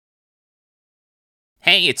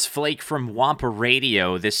Hey, it's Flake from Wampa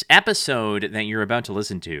Radio. This episode that you're about to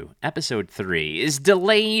listen to, episode 3, is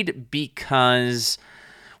delayed because,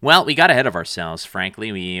 well, we got ahead of ourselves,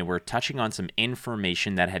 frankly. We were touching on some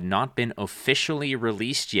information that had not been officially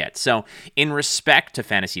released yet. So, in respect to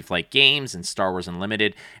Fantasy Flight Games and Star Wars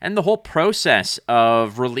Unlimited, and the whole process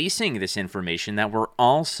of releasing this information that we're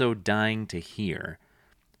all so dying to hear,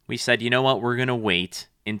 we said, you know what, we're going to wait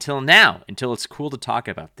until now, until it's cool to talk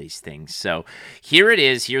about these things. So here it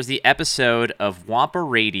is. Here's the episode of Wampa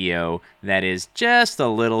Radio that is just a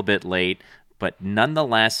little bit late, but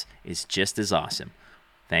nonetheless is just as awesome.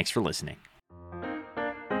 Thanks for listening.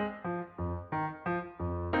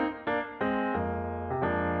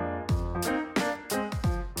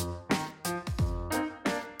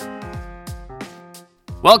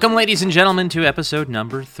 Welcome, ladies and gentlemen, to episode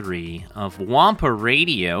number 3 of Wampa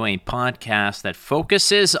Radio, a podcast that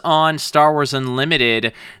focuses on Star Wars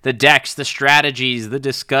Unlimited, the decks, the strategies, the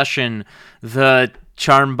discussion, the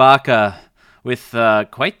Charmbaka, with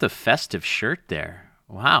quite the festive shirt there.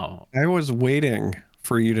 Wow. I was waiting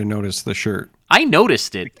for you to notice the shirt. I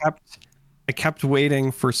noticed it. I kept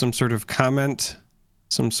waiting for some sort of comment,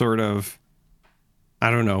 some sort of,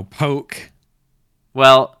 I don't know, poke.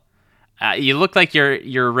 Well, you look like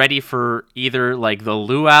you're ready for either like the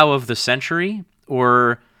luau of the century,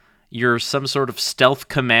 or you're some sort of stealth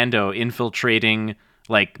commando infiltrating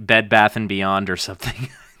like Bed Bath & Beyond or something.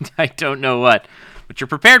 I don't know what, but you're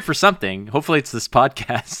prepared for something. Hopefully it's this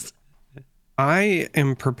podcast. I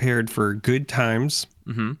am prepared for good times.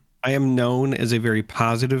 Mm-hmm. I am known as a very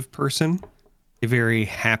positive person, a very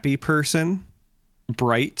happy person,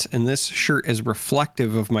 bright, and this shirt is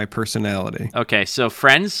reflective of my personality. Okay, so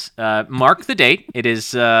friends, mark the date. It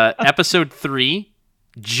is episode 3,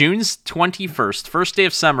 June 21st, first day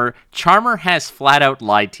of summer. Charmer has flat out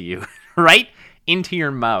lied to you, right into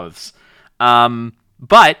your mouths.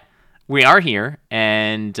 But we are here,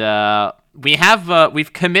 and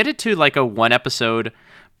we've committed to like a 1 episode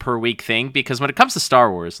per week thing, because when it comes to Star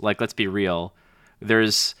Wars, like, let's be real,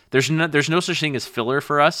 there's no such thing as filler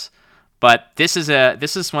for us. But this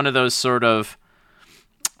is one of those sort of,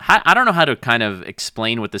 I don't know how to kind of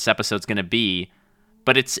explain what this episode's going to be,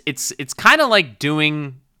 but it's kind of like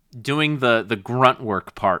doing the grunt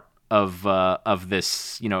work part of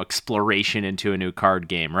this, exploration into a new card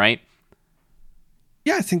game, right?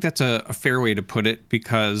 Yeah, I think that's a fair way to put it,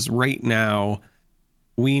 because right now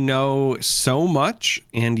we know so much,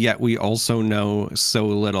 and yet we also know so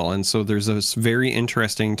little. And so there's this very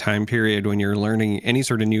interesting time period when you're learning any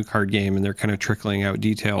sort of new card game, and they're kind of trickling out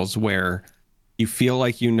details where you feel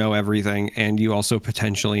like you know everything, and you also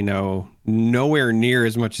potentially know nowhere near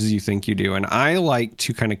as much as you think you do. And I like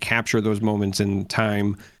to kind of capture those moments in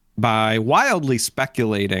time by wildly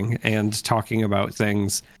speculating and talking about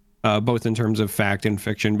things, both in terms of fact and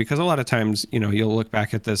fiction, because a lot of times, you'll look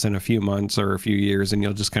back at this in a few months or a few years, and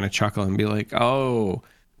you'll just kind of chuckle and be like, oh,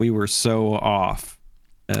 we were so off.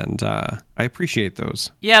 And I appreciate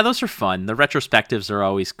those. Yeah, those are fun. The retrospectives are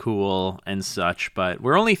always cool and such, but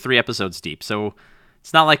we're only 3 episodes deep, so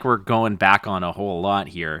it's not like we're going back on a whole lot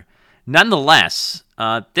here. Nonetheless,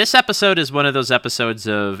 this episode is one of those episodes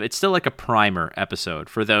it's still like a primer episode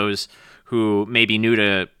for those who may be new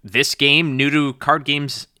to this game, new to card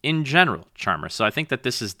games in general, Charmer. So I think that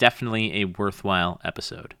this is definitely a worthwhile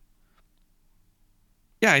episode.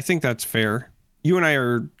 Yeah, I think that's fair. You and I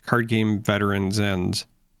are card game veterans, and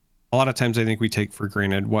a lot of times I think we take for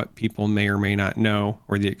granted what people may or may not know,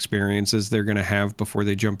 or the experiences they're going to have before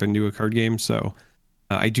they jump into a card game. So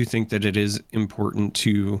I do think that it is important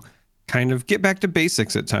to kind of get back to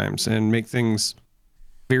basics at times and make things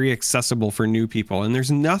very accessible for new people. And there's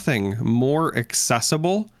nothing more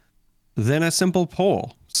accessible than a simple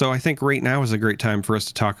poll. So I think right now is a great time for us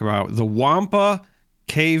to talk about the Wampa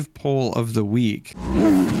Cave Poll of the Week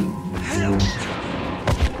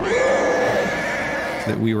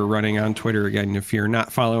that we were running on Twitter. Again, if you're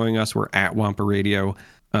not following us, we're at Wampa Radio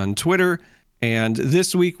on Twitter. And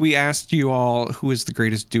this week we asked you all, who is the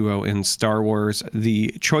greatest duo in Star Wars?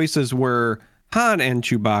 The choices were Han and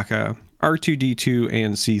Chewbacca, R2-D2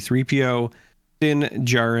 and C-3PO, Din,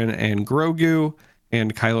 Djarin and Grogu,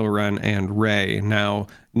 and Kylo Ren and Rey. Now,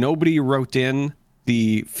 nobody wrote in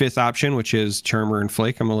the 5th option, which is Charmer and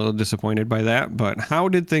Flake. I'm a little disappointed by that, but how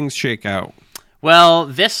did things shake out? Well,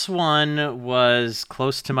 this one was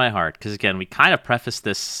close to my heart, because again, we kind of prefaced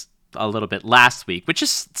this a little bit last week, which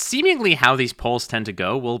is seemingly how these polls tend to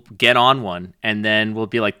go. We'll get on one, and then we'll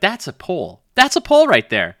be like, that's a poll. That's a poll right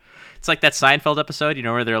there. It's like that Seinfeld episode,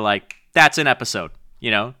 where they're like, that's an episode.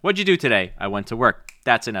 What'd you do today? I went to work.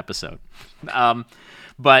 That's an episode.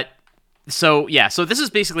 But So yeah, so this is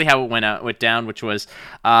basically how it went down, which was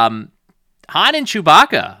Han and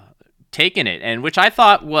Chewbacca taking it, and which I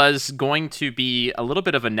thought was going to be a little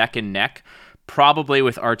bit of a neck and neck, probably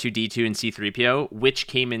with R2D2 and C3PO, which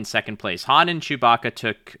came in second place. Han and Chewbacca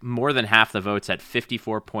took more than half the votes at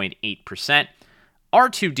 54.8%.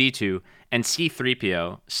 R2D2 and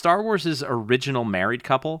C3PO, Star Wars' original married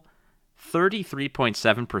couple,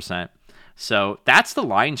 33.7%. So that's the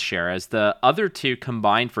lion's share, as the other two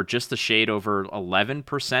combined for just a shade over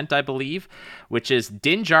 11%, I believe, which is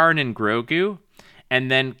Din Djarin and Grogu, and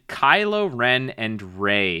then Kylo Ren and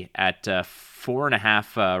Rey at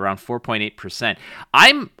 4.5, around 4.8%.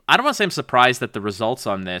 I don't want to say I'm surprised at the results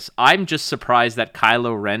on this. I'm just surprised that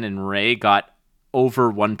Kylo Ren and Rey got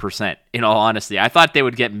over 1%, in all honesty. I thought they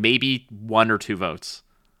would get maybe 1 or 2 votes.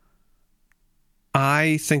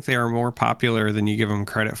 I think they are more popular than you give them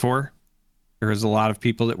credit for. There was a lot of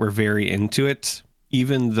people that were very into it,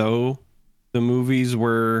 even though the movies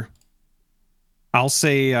were, I'll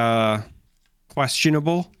say,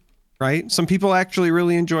 questionable, right? Some people actually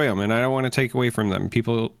really enjoy them, and I don't want to take away from them.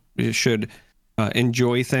 People should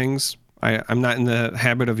enjoy things. I'm not in the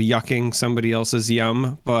habit of yucking somebody else's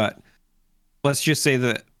yum, but let's just say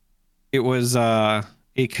that it was a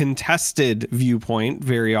contested viewpoint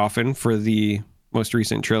very often for the most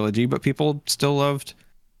recent trilogy, but people still loved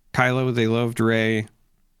Kylo, they loved Rey.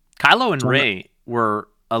 Kylo and Rey were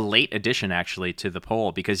a late addition, actually, to the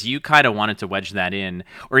poll, because you kind of wanted to wedge that in.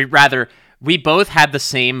 Or rather, we both had the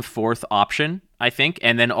same fourth option, I think,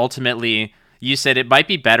 and then ultimately you said it might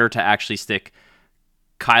be better to actually stick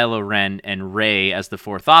Kylo Ren and Rey as the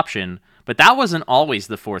fourth option, but that wasn't always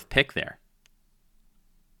the fourth pick there.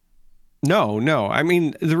 No. I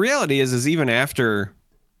mean, the reality is even after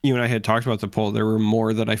you and I had talked about the poll, there were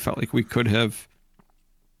more that I felt like we could have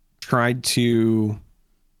tried to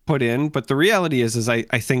put in, but the reality is I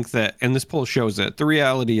think that, and this poll shows it, the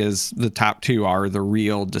reality is the top two are the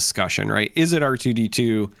real discussion, right? Is it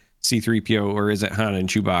R2D2, C3PO, or is it Han and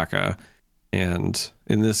Chewbacca? And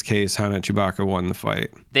in this case, Han and Chewbacca won the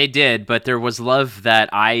fight. They did, but there was love that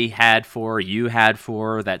I had for, you had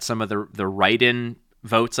for, that some of the write-in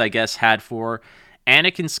votes, I guess, had for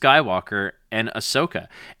Anakin Skywalker and Ahsoka.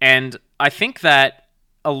 And I think that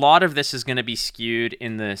a lot of this is going to be skewed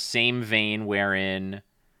in the same vein wherein,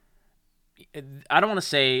 I don't want to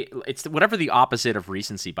say, it's whatever the opposite of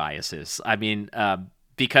recency bias is. I mean,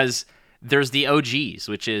 because there's the OGs,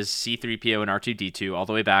 which is C-3PO and R2-D2, all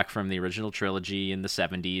the way back from the original trilogy in the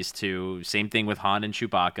 70s to same thing with Han and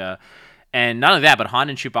Chewbacca. And not only that, but Han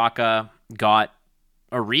and Chewbacca got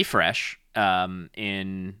a refresh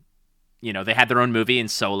in, they had their own movie in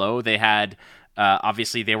Solo. They had,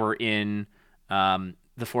 obviously they were in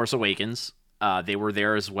The Force Awakens. They were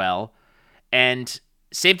there as well. And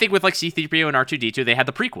same thing with like C-3PO and R2-D2. They had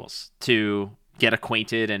the prequels to get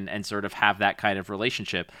acquainted and sort of have that kind of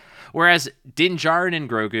relationship. Whereas Din Djarin and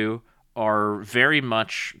Grogu are very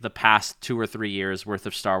much the past 2 or 3 years worth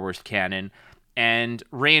of Star Wars canon. And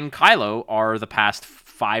Rey and Kylo are the past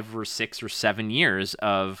 5 or 6 or 7 years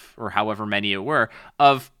of, or however many it were,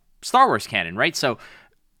 of Star Wars canon, right? So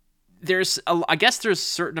I guess there's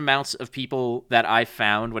certain amounts of people that I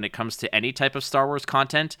found when it comes to any type of Star Wars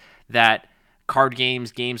content, that card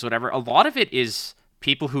games, whatever, a lot of it is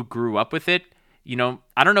people who grew up with it.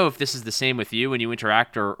 I don't know if this is the same with you when you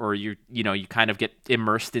interact or you kind of get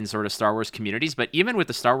immersed in sort of Star Wars communities, but even with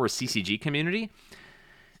the Star Wars CCG community,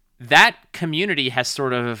 that community has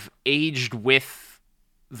sort of aged with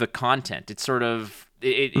the content. It's sort of,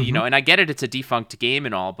 and I get it, it's a defunct game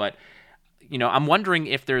and all, but I'm wondering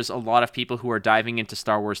if there's a lot of people who are diving into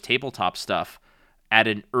Star Wars tabletop stuff at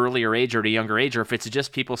an earlier age or at a younger age, or if it's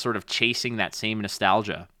just people sort of chasing that same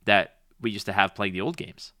nostalgia that we used to have playing the old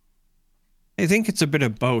games. I think it's a bit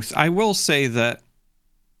of both. I will say that,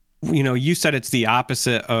 you said it's the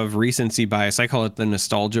opposite of recency bias. I call it the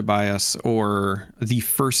nostalgia bias or the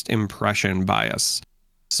first impression bias.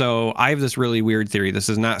 So I have this really weird theory. This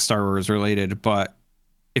is not Star Wars related, but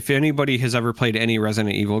if anybody has ever played any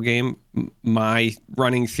Resident Evil game, my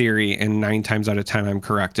running theory, and 9 times out of 10 I'm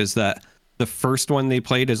correct, is that the first one they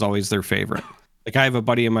played is always their favorite. Like, I have a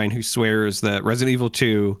buddy of mine who swears that Resident Evil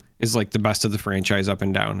 2 is like the best of the franchise up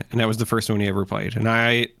and down. And that was the first one he ever played. And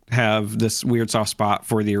I have this weird soft spot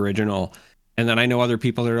for the original. And then I know other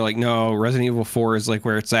people that are like, no, Resident Evil 4 is like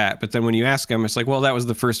where it's at. But then when you ask them, it's like, well, that was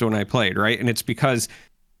the first one I played, right? And it's because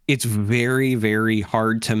it's very, very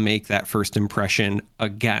hard to make that first impression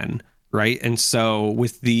again, right? And so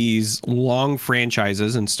with these long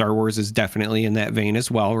franchises, and Star Wars is definitely in that vein as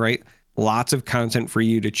well, right? Lots of content for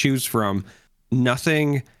you to choose from.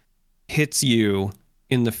 Nothing hits you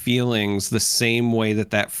in the feelings the same way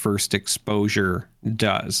that first exposure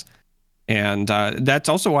does. And that's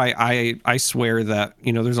also why I swear that,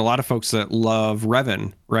 there's a lot of folks that love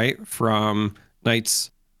Revan, right, from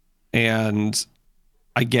Knights, and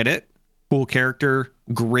I get it. Cool character,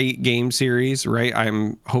 great game series, right?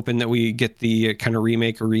 I'm hoping that we get the kind of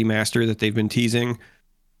remake or remaster that they've been teasing.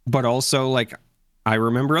 But also, like, I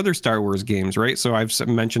remember other Star Wars games, right? So I've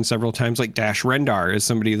mentioned several times, like Dash Rendar is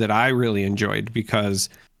somebody that I really enjoyed because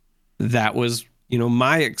that was,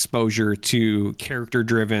 my exposure to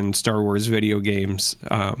character-driven Star Wars video games.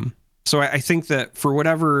 So I think that for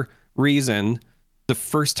whatever reason, the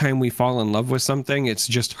first time we fall in love with something, it's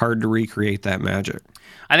just hard to recreate that magic.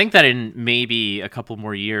 I think that in maybe a couple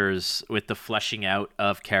more years, with the fleshing out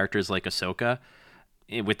of characters like Ahsoka,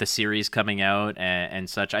 with the series coming out and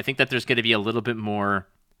such, I think that there's going to be a little bit more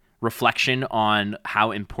reflection on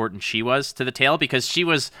how important she was to the tale, because she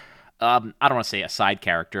was, I don't want to say a side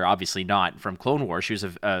character, obviously not, from Clone Wars. She was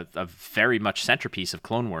a very much centerpiece of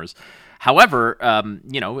Clone Wars. However,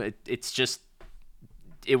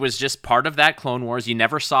 it was just part of that Clone Wars. You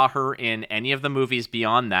never saw her in any of the movies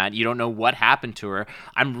beyond that. You don't know what happened to her.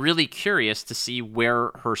 I'm really curious to see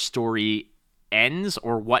where her story ends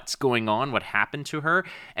or what's going on, what happened to her.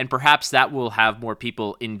 And perhaps that will have more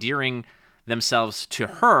people endearing themselves to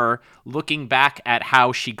her, looking back at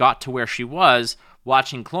how she got to where she was,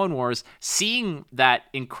 watching Clone Wars, seeing that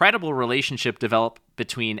incredible relationship develop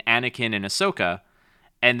between Anakin and Ahsoka,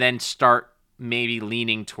 and then start maybe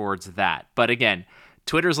leaning towards that. But again,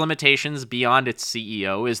 Twitter's limitations beyond its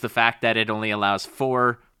CEO is the fact that it only allows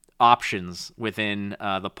 4 options within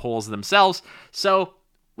the polls themselves. So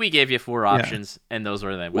we gave you 4 options, and those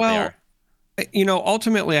are what they are.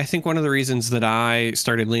 Ultimately, I think one of the reasons that I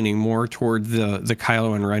started leaning more toward the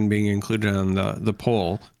Kylo and Ren being included on the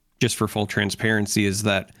poll, just for full transparency, is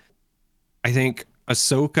that I think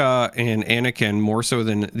Ahsoka and Anakin, more so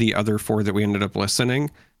than the other 4 that we ended up listing,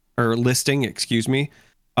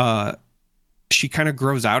 she kind of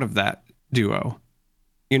grows out of that duo.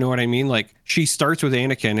 You know what I mean? Like, she starts with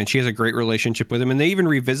Anakin and she has a great relationship with him. And they even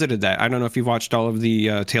revisited that. I don't know if you've watched all of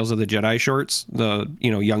the Tales of the Jedi shorts, the,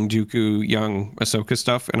 young Dooku, young Ahsoka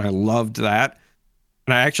stuff. And I loved that.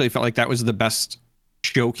 And I actually felt like that was the best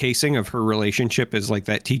showcasing of her relationship, is like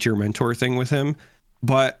that teacher mentor thing with him.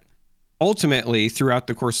 But ultimately, throughout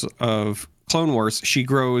the course of Clone Wars, she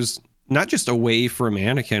grows not just away from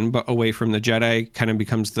Anakin, but away from the Jedi, kind of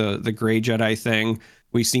becomes the gray Jedi thing.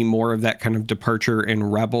 We see more of that kind of departure in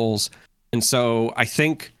Rebels. And so I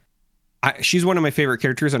think she's one of my favorite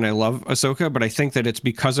characters, and I love Ahsoka, but I think that it's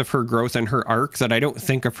because of her growth and her arc that I don't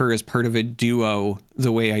think of her as part of a duo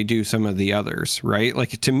the way I do some of the others, right?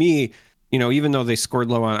 Like, to me, even though they scored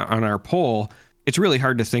low on our poll, it's really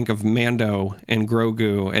hard to think of Mando and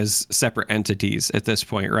Grogu as separate entities at this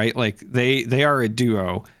point, right? Like, they are a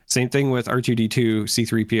duo. Same thing with R2-D2,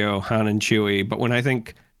 C-3PO, Han, and Chewie. But when I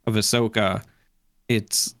think of Ahsoka,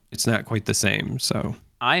 it's not quite the same. So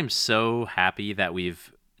I am so happy that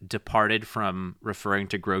we've departed from referring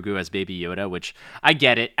to Grogu as Baby Yoda, which I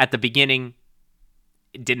get it. At the beginning,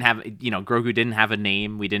 it didn't have, Grogu didn't have a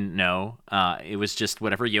name. We didn't know. It was just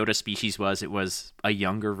whatever Yoda species was. It was a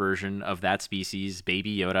younger version of that species,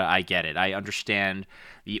 Baby Yoda. I get it. I understand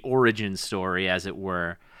the origin story, as it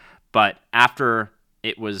were. But after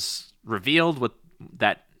it was revealed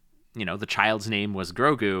that, the child's name was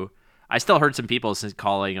Grogu, I still heard some people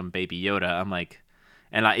calling him Baby Yoda. I'm like,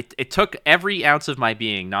 and it took every ounce of my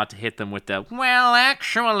being not to hit them with the, well,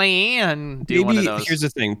 actually, and do one of those. Here's the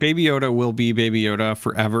thing. Baby Yoda will be Baby Yoda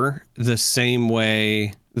forever, the same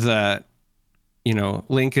way that,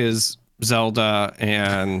 Link is Zelda,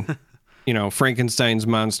 and, Frankenstein's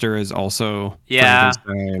monster is also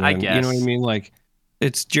Frankenstein. I guess. You know what I mean? Like,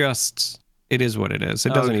 it's just, it is what it is.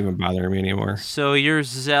 It doesn't even bother me anymore. So you're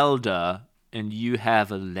Zelda, and you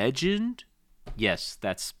have a legend? Yes,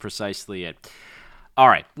 that's precisely it. All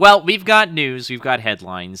right. Well, we've got news. We've got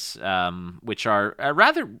headlines, which are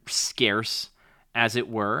rather scarce, as it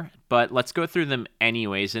were. But let's go through them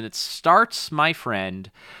anyways. And it starts, my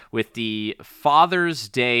friend, with the Father's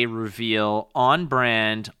Day reveal. On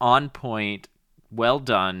brand, on point, well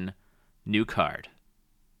done, new card.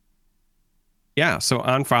 Yeah. So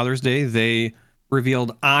on Father's Day, they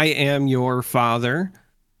revealed "I Am Your Father."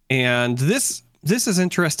 And this is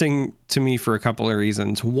interesting to me for a couple of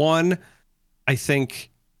reasons. One, I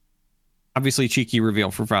think, obviously, cheeky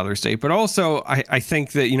reveal for Father's Day, but also I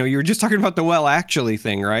think that, you're just talking about the well actually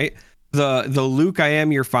thing, right? The Luke, "I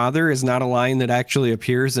am your father" is not a line that actually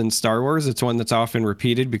appears in Star Wars. It's one that's often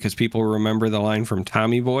repeated because people remember the line from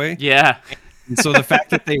Tommy Boy. Yeah. And so the fact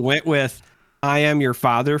that they went with I am your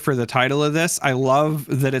father for the title of this. I love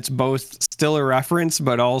that it's both still a reference,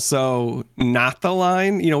 but also not the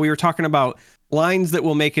line. You know, we were talking about lines that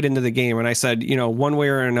will make it into the game. And I said, you know, one way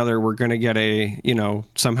or another, we're going to get a, you know,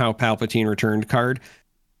 somehow Palpatine returned card.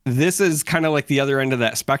 This is kind of like the other end of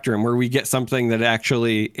that spectrum where we get something that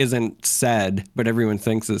actually isn't said, but everyone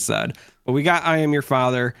thinks is said. But we got I am your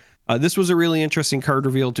father. This was a really interesting card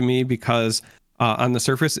reveal to me because on the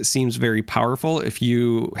surface, it seems very powerful. If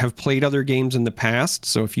you have played other games in the past,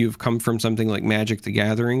 so if you've come from something like Magic the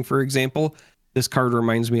Gathering, for example, this card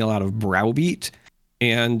reminds me a lot of Browbeat.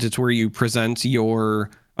 And it's where you present your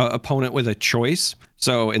opponent with a choice.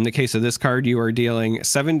 So in the case of this card, you are dealing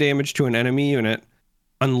 7 damage to an enemy unit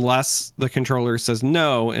unless the controller says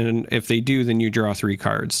no. And if they do, then you draw 3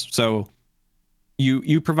 cards. So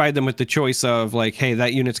you provide them with the choice of like, hey,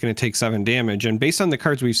 that unit's going to take 7 damage. And based on the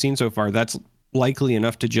cards we've seen so far, that's likely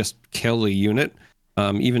enough to just kill a unit.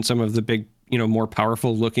 Even some of the big, you know, more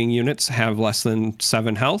powerful looking units have less than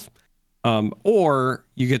 7 health. Or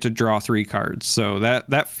you get to draw 3 cards. So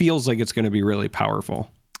that feels like it's going to be really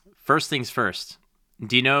powerful. First things first.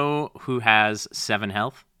 Do you know who has 7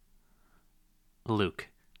 health? Luke.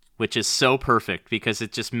 Which is so perfect because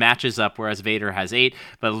it just matches up, whereas Vader has 8,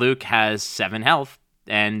 but Luke has 7 health,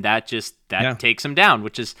 and that takes him down,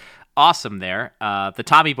 which is awesome there. The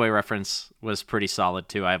Tommy Boy reference was pretty solid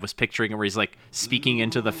too. I was picturing it where he's like speaking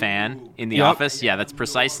into the fan in the office. Yeah, that's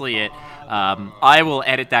precisely it. I will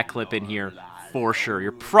edit that clip in here for sure.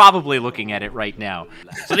 You're probably looking at it right now.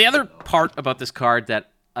 So the other part about this card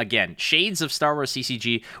that, again, shades of Star Wars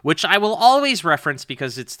CCG, which I will always reference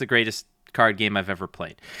because it's the greatest card game I've ever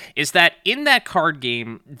played, is that in that card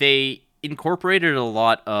game, they incorporated a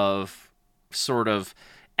lot of sort of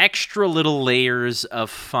extra little layers of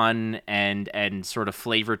fun and sort of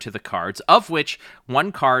flavor to the cards, of which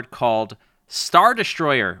one card called Star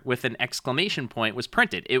Destroyer with an exclamation point was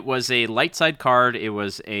printed. It was a light side card. It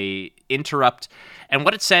was a interrupt. And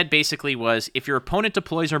what it said basically was, if your opponent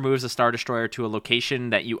deploys or moves a Star Destroyer to a location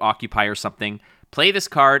that you occupy or something, play this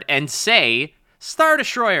card and say Star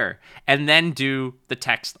Destroyer, and then do the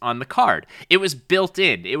text on the card. It was built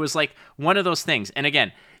in. It was like one of those things. And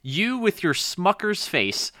again, you with your Smucker's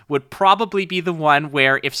face would probably be the one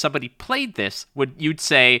where if somebody played this, you'd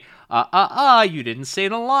say, you didn't say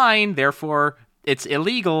the line, therefore it's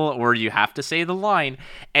illegal, or you have to say the line.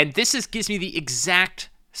 And this gives me the exact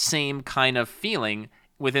same kind of feeling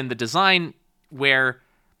within the design where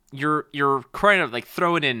you're kind of like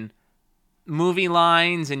throwing in movie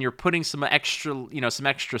lines and you're putting some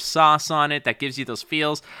extra sauce on it that gives you those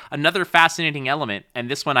feels. Another fascinating element, and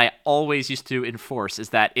this one I always used to enforce, is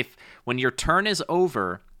that when your turn is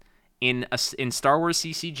over in Star Wars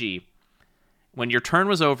CCG, when your turn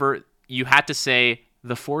was over, you had to say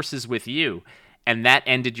the Force is with you, and that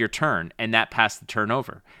ended your turn, and that passed the turn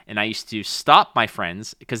over. And I used to stop my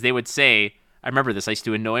friends because they would say, I remember this, I used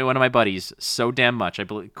to annoy one of my buddies so damn much. I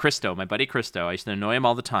believe my buddy Christo, I used to annoy him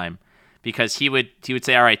all the time. Because he would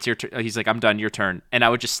say, all right, it's your turn. He's like, I'm done, your turn. And I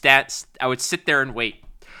would just I would sit there and wait,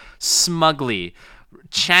 smugly,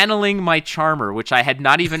 channeling my charmer, which I had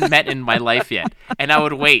not even met in my life yet. And I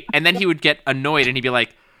would wait. And then he would get annoyed and he'd be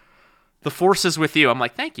like, the Force is with you. I'm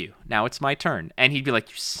like, thank you. Now it's my turn. And he'd be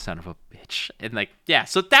like, you son of a bitch. And like, yeah,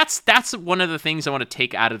 so that's one of the things I want to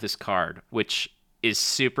take out of this card, which is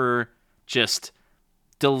super just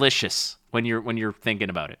delicious when you're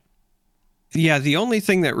thinking about it. Yeah, the only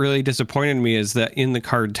thing that really disappointed me is that in the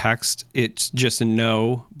card text, it's just a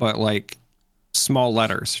no, but like small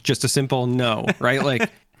letters, just a simple no, right?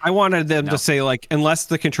 Like I wanted them to say like, unless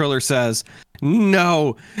the controller says,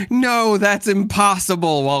 no, that's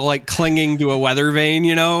impossible, while like clinging to a weather vane,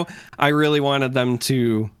 you know, I really wanted them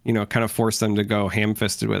to, you know, kind of force them to go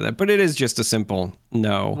ham-fisted with it. But it is just a simple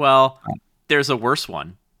no. Well, there's a worse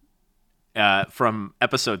one. From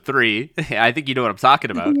episode 3. I think you know what I'm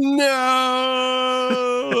talking about. No.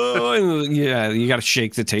 Yeah, you got to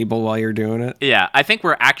shake the table while you're doing it. Yeah, I think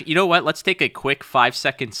we're you know what? Let's take a quick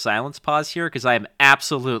 5-second silence pause here because I am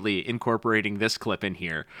absolutely incorporating this clip in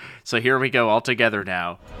here. So here we go all together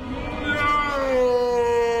now.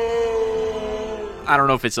 I don't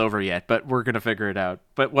know if it's over yet, but we're going to figure it out.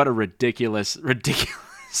 But what a ridiculous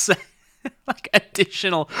like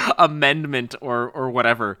additional amendment or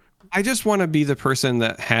whatever. I just want to be the person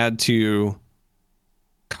that had to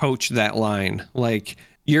coach that line. Like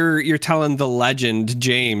you're telling the legend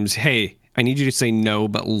James, hey, I need you to say no,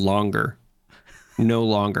 but longer. No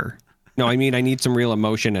longer. No, I mean I need some real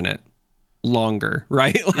emotion in it. Longer,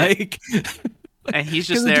 right? Like, and he's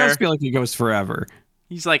just there. It does feel like it goes forever.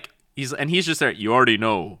 He's just there. You already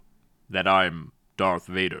know that I'm Darth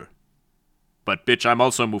Vader. but bitch, I'm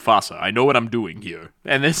also Mufasa. I know what I'm doing here.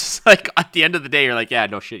 And this is like, at the end of the day, you're like, yeah,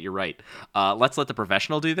 no shit, you're right. Let's let the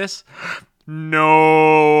professional do this. No.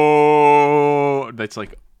 That's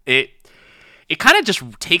like, it kind of just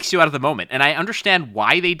takes you out of the moment. And I understand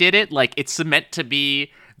why they did it. Like, it's meant to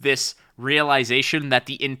be this realization that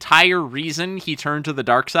the entire reason he turned to the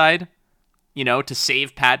dark side, to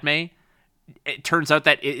save Padme, it turns out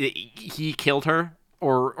that he killed her,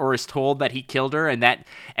 or is told that he killed her, and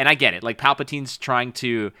I get it. Like, Palpatine's trying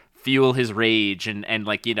to fuel his rage and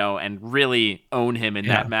like, and really own him in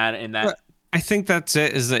that. But I think that's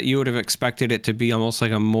it, is that you would have expected it to be almost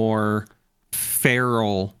like a more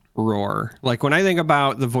feral roar. Like, when I think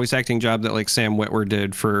about the voice acting job that like Sam Witwer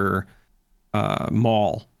did for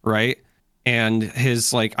Maul, right? And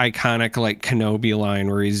his like iconic like Kenobi line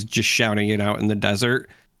where he's just shouting it out in the desert,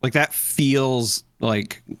 like that feels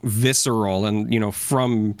like visceral and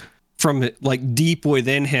from like deep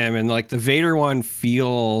within him. And like the Vader one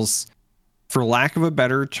feels, for lack of a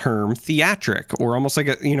better term, theatric, or almost like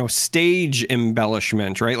a stage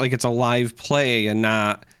embellishment, right? Like it's a live play and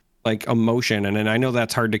not like emotion. And I know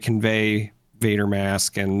that's hard to convey Vader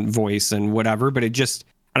mask and voice and whatever, but it just,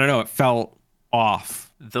 I don't know, it felt off.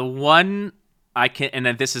 The one and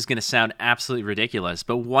then this is going to sound absolutely ridiculous,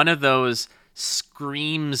 but one of those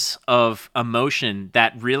screams of emotion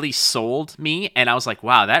that really sold me, and I was like,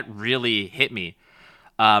 wow, that really hit me.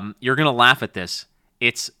 You're going to laugh at this.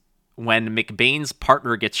 It's when McBain's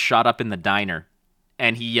partner gets shot up in the diner,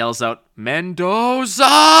 and he yells out, "Mendoza!"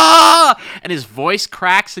 And his voice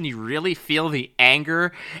cracks, and you really feel the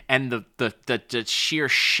anger and the sheer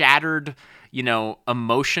shattered,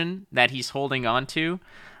 emotion that he's holding on to.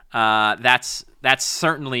 That's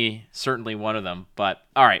certainly one of them. But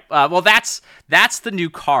all right, well, that's the new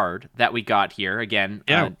card that we got here again.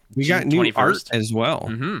 Yeah, we got new 21st. art as well.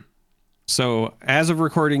 Mm-hmm. So as of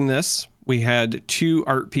recording this, we had 2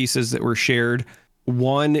 art pieces that were shared.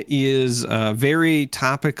 One is very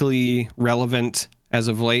topically relevant as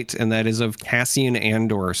of late, and that is of Cassian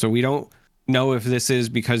Andor. So we don't know if this is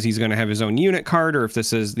because he's going to have his own unit card or if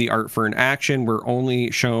this is the art for an action. We're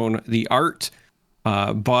only shown the art,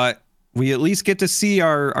 but we at least get to see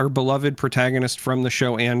our beloved protagonist from the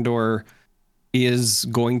show Andor is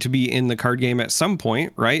going to be in the card game at some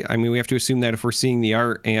point, right? I mean, we have to assume that if we're seeing the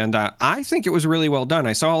art, and I think it was really well done.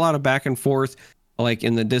 I saw a lot of back and forth, like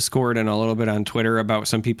in the Discord and a little bit on Twitter, about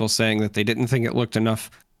some people saying that they didn't think it looked enough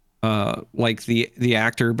like the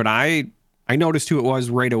actor, but I noticed who it was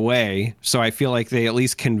right away, so I feel like they at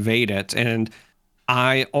least conveyed it. And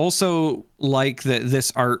I also like that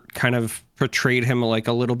this art kind of portrayed him like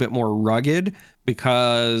a little bit more rugged,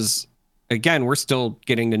 because again, we're still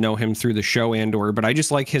getting to know him through the show Andor, but I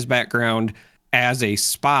just like his background as a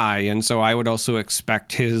spy. And so I would also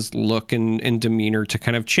expect his look and demeanor to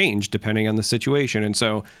kind of change depending on the situation. And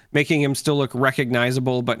so making him still look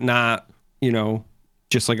recognizable, but not,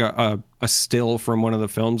 just like a still from one of the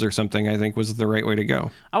films or something, I think was the right way to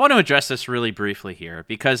go. I want to address this really briefly here,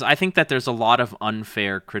 because I think that there's a lot of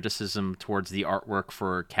unfair criticism towards the artwork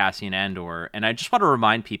for Cassian Andor, and I just want to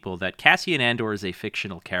remind people that Cassian Andor is a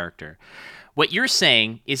fictional character. What you're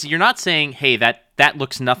saying is, you're not saying, hey, that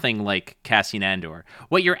looks nothing like Cassian Andor.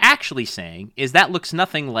 What you're actually saying is that looks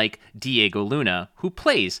nothing like Diego Luna, who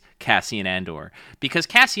plays Cassian Andor, because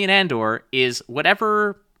Cassian Andor is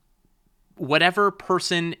whatever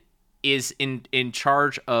person is in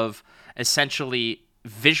charge of essentially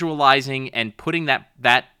visualizing and putting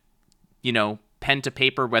that pen to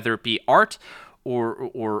paper, whether it be art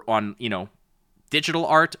or on digital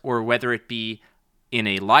art, or whether it be in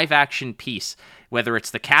a live action piece, whether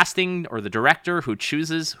it's the casting or the director who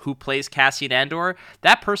chooses who plays Cassian Andor,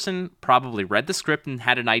 that person probably read the script and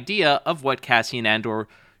had an idea of what Cassian Andor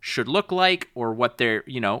should look like, or what they're,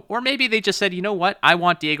 or maybe they just said, you know what, I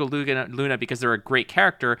want Diego Luna because they're a great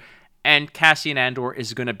character, and Cassian Andor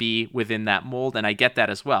is going to be within that mold, and I get that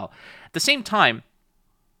as well. At the same time,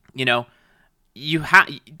 you have,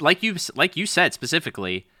 like you said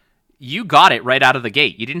specifically, you got it right out of the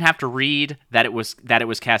gate. You didn't have to read that it was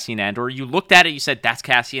Cassian Andor. You looked at it, you said, that's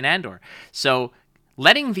Cassian Andor. So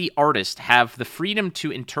letting the artist have the freedom to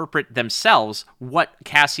interpret themselves what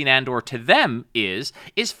Cassian Andor to them is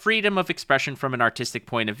freedom of expression from an artistic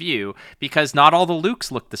point of view, because not all the Lukes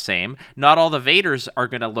look the same. Not all the Vaders are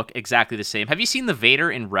going to look exactly the same. Have you seen the Vader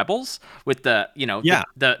in Rebels with the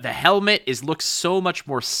helmet looks so much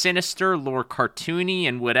more sinister, more cartoony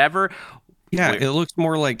and whatever. Yeah, it looks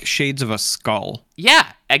more like shades of a skull.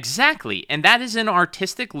 Yeah, exactly. And that is an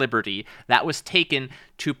artistic liberty that was taken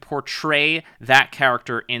to portray that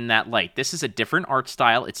character in that light. This is a different art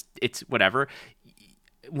style. It's whatever.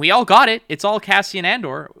 we all got it. It's all Cassian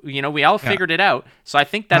Andor. We all Yeah. figured it out. So I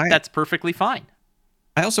think that that's perfectly fine.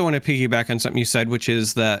 I also want to piggyback on something you said, which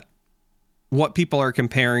is that what people are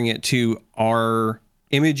comparing it to are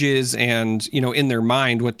images and, in their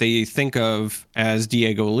mind, what they think of as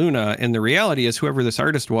Diego Luna. And the reality is, whoever this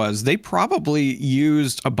artist was, they probably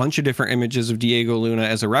used a bunch of different images of Diego Luna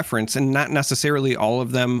as a reference, and not necessarily all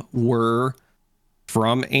of them were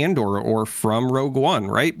from Andor or from Rogue One,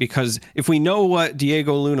 right? Because if we know what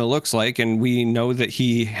Diego Luna looks like, and we know that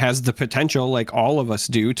he has the potential, like all of us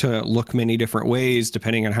do, to look many different ways,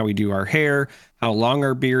 depending on how we do our hair, how long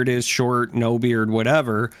our beard is, short, no beard,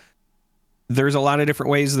 whatever, there's a lot of different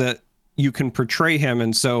ways that you can portray him.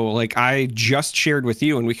 And so, like, I just shared with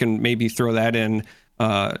you, and we can maybe throw that in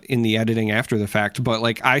the editing after the fact, but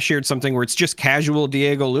like, I shared something where it's just casual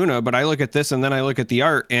Diego Luna, but I look at this and then I look at the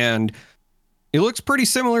art, and it looks pretty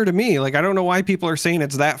similar to me. Like, I don't know why people are saying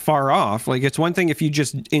it's that far off. Like, it's one thing if you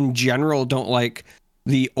just in general don't like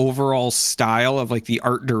the overall style of like the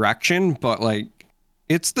art direction, but like,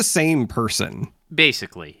 it's the same person.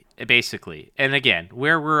 Basically. And again,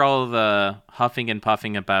 where were all the huffing and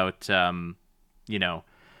puffing about,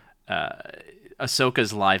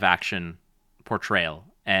 Ahsoka's live action portrayal?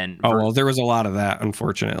 Well, there was a lot of that,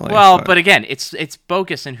 unfortunately. Well, but again, it's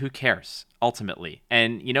bogus, and who cares ultimately?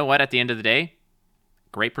 And you know what? At the end of the day,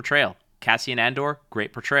 great portrayal. Cassian Andor,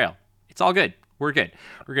 great portrayal. It's all good. We're good.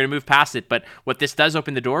 We're going to move past it. But what this does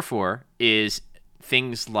open the door for is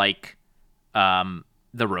things like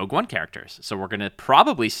the Rogue One characters. So we're going to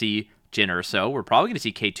probably see Jyn Erso. We're probably going to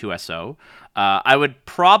see K2SO. I would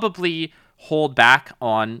probably hold back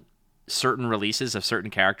on certain releases of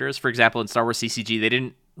certain characters. For example, in Star Wars CCG, they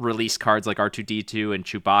didn't release cards like R2-D2 and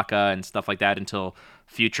Chewbacca and stuff like that until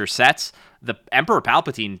future sets. The Emperor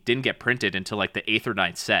Palpatine didn't get printed until like the 8th or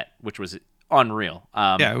 9th set, which was unreal.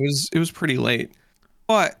 It was pretty late.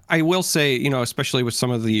 But I will say, especially with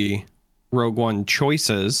some of the Rogue One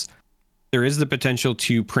choices, there is the potential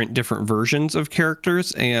to print different versions of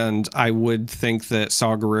characters, and I would think that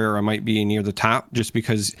Saw Gerrera might be near the top, just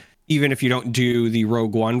because even if you don't do the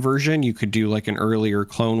Rogue One version, you could do like an earlier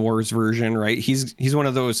Clone Wars version, right? He's one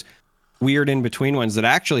of those weird in between ones that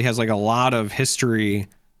actually has like a lot of history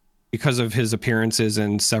because of his appearances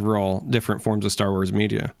in several different forms of Star Wars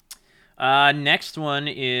media. Next one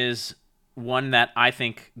is one that I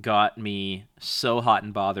think got me so hot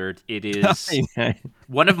and bothered. It is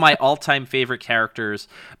one of my all-time favorite characters.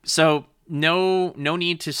 So no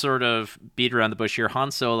need to sort of beat around the bush here.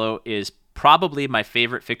 Han Solo is probably my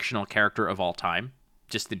favorite fictional character of all time,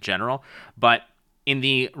 just in general. But in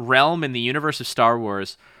the universe of Star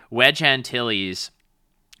Wars, Wedge Antilles,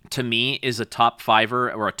 to me, is a top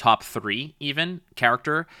 5er or a top 3 even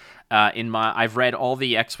character. I've read all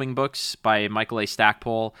the X-Wing books by Michael A.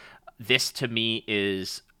 Stackpole. This to me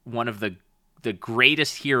is one of the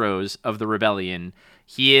greatest heroes of the Rebellion.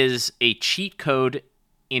 He is a cheat code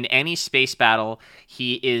in any space battle.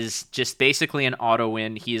 He is just basically an auto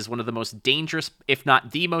win. He is one of the most dangerous, if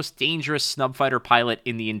not the most dangerous, snub fighter pilot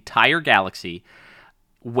in the entire galaxy.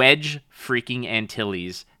 Wedge freaking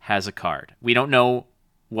Antilles has a card. We don't know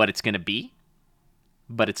what it's going to be,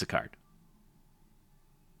 but it's a card.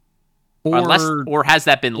 Or has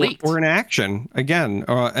that been leaked? Or an action again,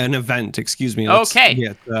 an event. Excuse me.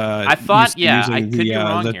 Okay. I thought, I could be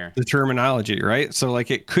wrong here. The terminology, right? So,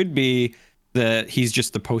 like, it could be that he's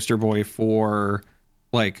just the poster boy for,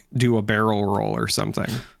 like, do a barrel roll or something.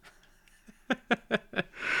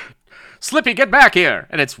 Slippy, get back here!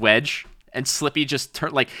 And it's Wedge, and Slippy just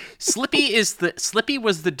turned like Slippy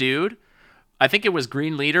was the dude. I think it was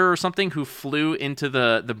Green Leader or something who flew into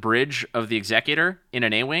the bridge of the Executor in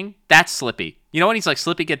an A-Wing. That's Slippy. You know when he's like,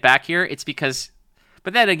 Slippy, get back here? It's because...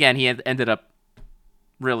 But then again, he ended up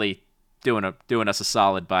really doing us a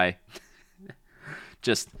solid by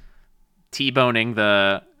just T-boning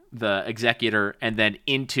the Executor and then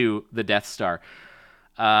into the Death Star.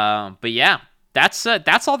 But yeah, that's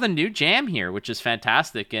all the new jam here, which is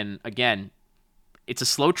fantastic. And again, it's a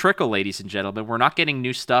slow trickle, ladies and gentlemen. We're not getting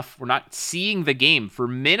new stuff. We're not seeing the game for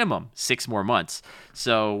minimum 6 more months.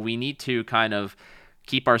 So we need to kind of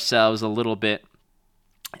keep ourselves a little bit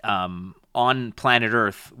on planet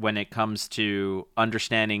Earth when it comes to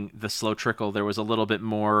understanding the slow trickle. There was a little bit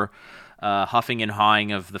more huffing and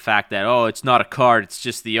hawing of the fact that, oh, it's not a card, it's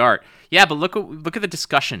just the art. Yeah, but look at the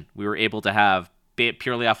discussion we were able to have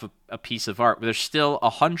purely off of a piece of art. There's still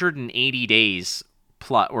 180 days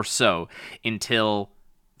plot or so until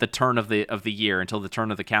the turn of the year, until the turn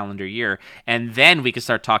of the calendar year, and then we can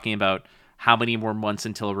start talking about how many more months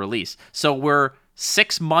until release. So we're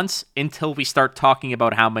 6 months until we start talking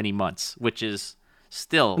about how many months, which is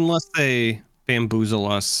still, unless they bamboozle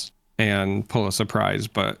us and pull a surprise,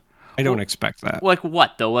 but I don't Well, expect that. like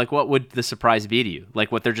what though? Like what would the surprise be to you?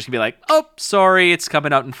 Like what they're just gonna be like, oh, sorry, it's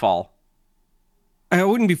coming out in fall. It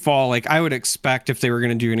wouldn't be fall. Like I would expect if they were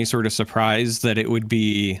going to do any sort of surprise that it would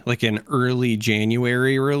be like an early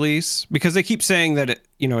January release, because they keep saying that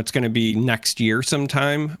it's going to be next year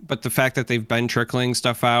sometime. But the fact that they've been trickling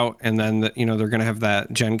stuff out and then that, they're going to have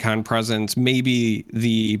that Gen Con presence, maybe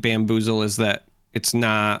the bamboozle is that it's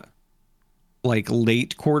not like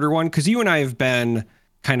late quarter 1, because you and I have been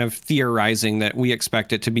kind of theorizing that we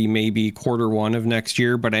expect it to be maybe quarter 1 of next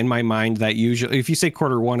year. But in my mind, that usually, if you say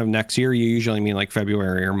quarter 1 of next year, you usually mean like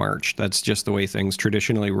February or March. That's just the way things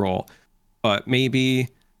traditionally roll. But maybe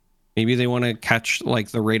they want to catch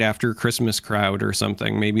like the right after Christmas crowd or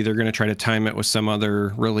something. Maybe they're going to try to time it with some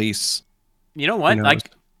other release. You know what?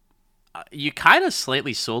 Like, you kind of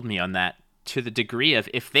slightly sold me on that, to the degree of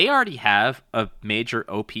if they already have a major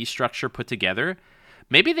OP structure put together,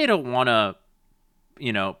 maybe they don't want to,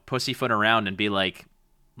 pussyfoot around and be like,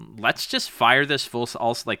 let's just fire this full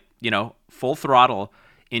throttle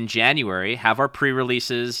in January, have our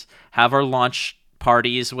pre-releases, have our launch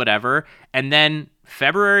parties, whatever, and then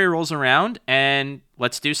February rolls around and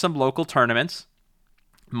let's do some local tournaments.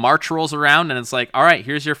 March rolls around and it's like, all right,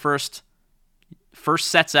 here's your first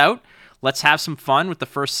sets out. Let's have some fun with the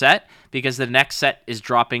first set, because the next set is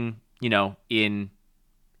dropping, in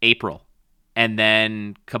April, and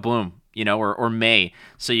then kaboom, or May.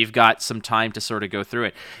 So you've got some time to sort of go through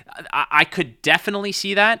it. I could definitely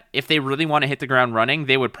see that if they really want to hit the ground running,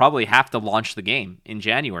 they would probably have to launch the game in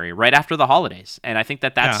January, right after the holidays. And I think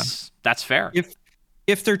that's fair.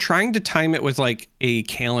 If they're trying to time it with like a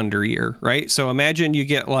calendar year, right? So imagine you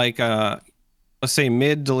get like let's say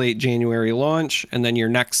mid to late January launch, and then your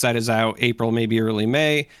next set is out April, maybe early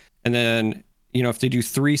May. And then, if they do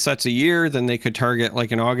 3 sets a year, then they could target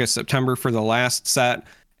like in August, September for the last set.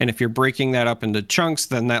 And if you're breaking that up into chunks,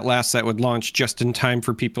 then that last set would launch just in time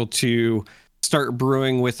for people to start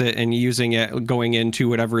brewing with it and using it going into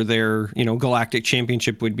whatever their, Galactic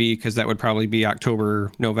Championship would be, because that would probably be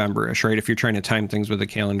October, November-ish, right? If you're trying to time things with a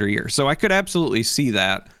calendar year. So I could absolutely see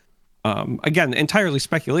that. Again, entirely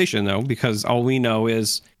speculation though, because all we know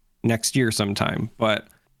is next year sometime. But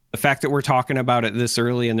the fact that we're talking about it this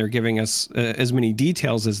early and they're giving us as many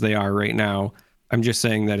details as they are right now, I'm just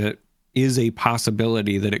saying that it is a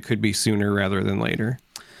possibility that it could be sooner rather than later.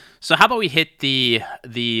 So how about we hit the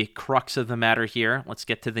crux of the matter here? Let's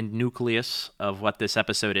get to the nucleus of what this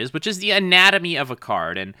episode is, which is the anatomy of a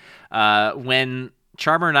card. And when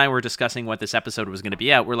Charmer and I were discussing what this episode was going to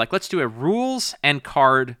be at, we're like, let's do a rules and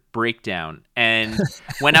card breakdown. And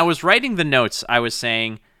when I was writing the notes, I was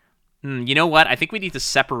saying, you know what? I think we need to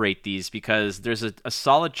separate these, because there's a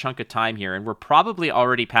solid chunk of time here, and we're probably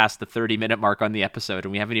already past the 30-minute mark on the episode,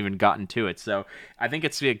 and we haven't even gotten to it. So I think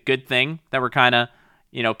it's a good thing that we're kind of,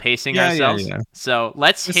 pacing ourselves. Yeah. So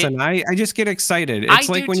Listen, I just get excited. It's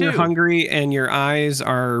like when you're hungry and your eyes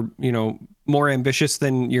are, more ambitious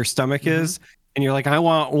than your stomach is. And you're like, I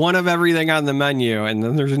want one of everything on the menu. And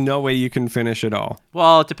then there's no way you can finish it all.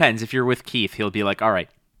 Well, it depends. If you're with Keith, he'll be like, all right,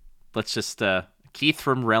 let's just... Keith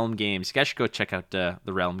from Realm Games. You guys should go check out the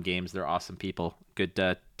Realm Games. They're awesome people. Good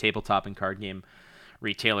tabletop and card game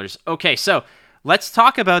retailers. Okay, so let's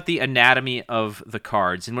talk about the anatomy of the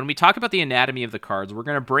cards. And when we talk about the anatomy of the cards, we're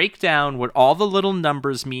going to break down what all the little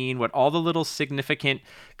numbers mean, what all the little significant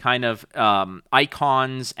kind of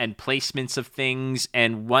icons and placements of things,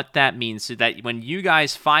 and what that means, so that when you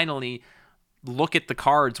guys finally look at the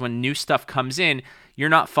cards, when new stuff comes in, you're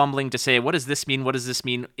not fumbling to say, what does this mean? What does this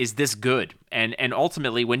mean? Is this good? And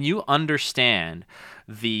ultimately, when you understand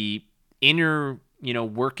the inner,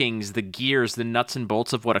 workings, the gears, the nuts and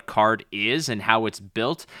bolts of what a card is and how it's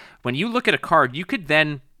built, when you look at a card, you could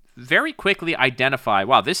then very quickly identify,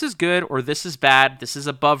 wow, this is good or this is bad. This is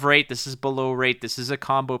above rate. This is below rate. This is a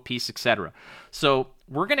combo piece, etc. So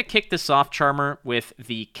we're going to kick this off, Charmer, with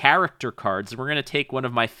the character cards. We're going to take one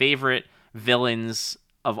of my favorite villains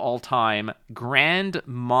of all time, Grand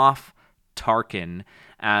Moff Tarkin,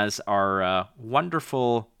 as our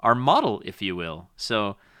our model, if you will.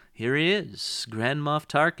 So here he is, Grand Moff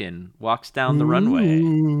Tarkin, walks down the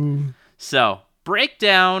runway. So break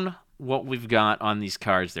down what we've got on these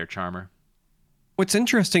cards there, Charmer. What's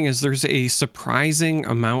interesting is there's a surprising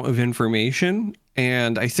amount of information,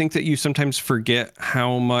 and I think that you sometimes forget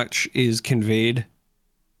how much is conveyed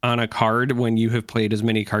on a card when you have played as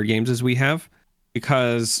many card games as we have.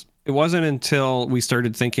 Because it wasn't until we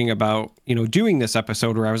started thinking about, doing this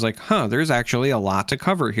episode where I was like, there's actually a lot to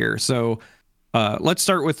cover here. So let's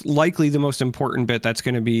start with likely the most important bit. That's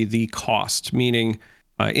going to be the cost, meaning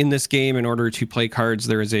In this game, in order to play cards,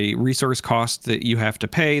 there is a resource cost that you have to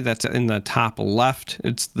pay. That's in the top left.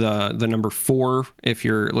 It's the number 4 if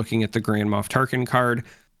you're looking at the Grand Moff Tarkin card.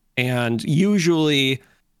 And usually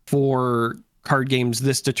for card games,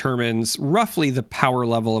 this determines roughly the power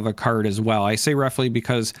level of a card as well. I say roughly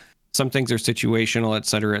because some things are situational, et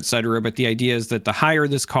cetera, et cetera. But the idea is that the higher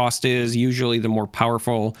this cost is, usually the more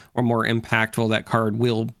powerful or more impactful that card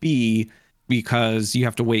will be, because you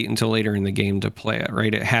have to wait until later in the game to play it,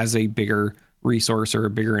 right? It has a bigger resource or a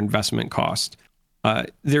bigger investment cost.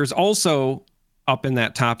 There's also up in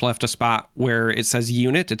that top left a spot where it says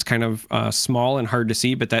unit. It's kind of small and hard to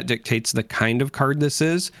see, but that dictates the kind of card this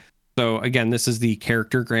is. So again, this is the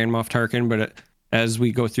character Grand Moff Tarkin, but as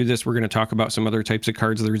we go through this, we're going to talk about some other types of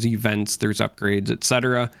cards. There's events, there's upgrades,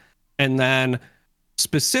 etc. And then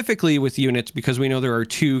specifically with units, because we know there are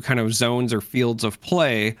 2 kind of zones or fields of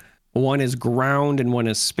play. One is ground and one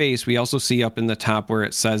is space. We also see up in the top where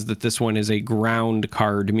it says that this one is a ground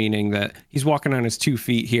card, meaning that he's walking on his 2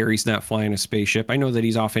 feet here. He's not flying a spaceship. I know that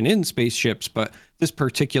he's often in spaceships, but this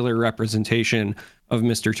particular representation of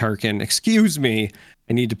Mr. Tarkin, excuse me,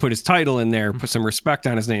 I need to put his title in there, put some respect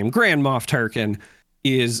on his name. Grand Moff Tarkin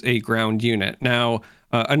is a ground unit. Now,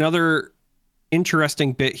 another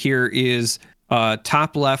interesting bit here is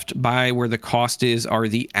top left by where the cost is are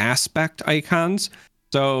the aspect icons.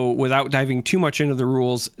 So without diving too much into the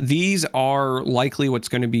rules, these are likely what's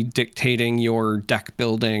going to be dictating your deck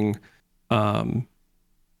building. And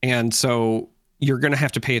so you're going to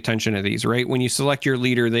have to pay attention to these, right? When you select your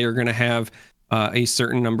leader, they are going to have a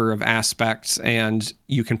certain number of aspects, and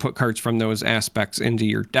you can put cards from those aspects into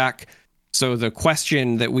your deck. So the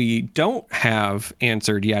question that we don't have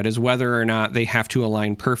answered yet is whether or not they have to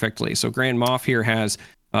align perfectly. So Grand Moff here has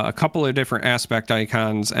a couple of different aspect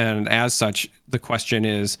icons, and as such, the question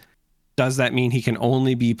is, does that mean he can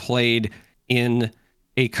only be played in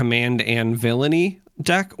a command and villainy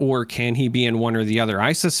deck, or can he be in one or the other?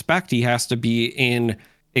 I suspect he has to be in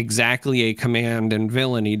exactly a command and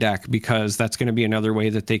villainy deck, because that's going to be another way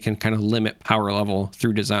that they can kind of limit power level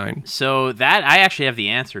through design. So that, I actually have the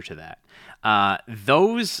answer to that.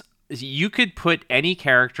 Those, you could put any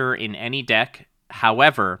character in any deck.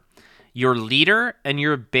 However, your leader and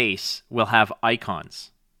your base will have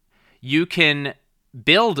icons. You can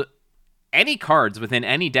build any cards within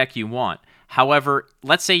any deck you want. However,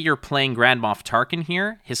 let's say you're playing Grand Moff Tarkin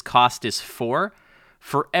here. His cost is 4.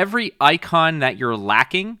 For every icon that you're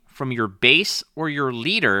lacking from your base or your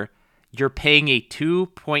leader, you're paying a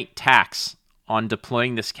 2-point tax on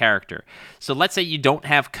deploying this character. So let's say you don't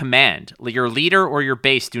have command. Your leader or your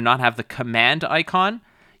base do not have the command icon.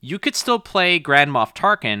 You could still play Grand Moff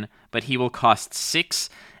Tarkin, but he will cost 6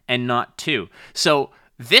 and not 2. So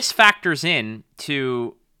this factors in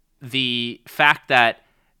to the fact that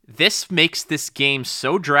this makes this game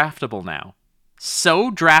so draftable now.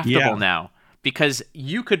 Now. Because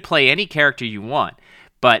you could play any character you want.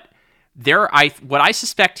 But what I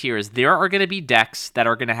suspect here is there are going to be decks that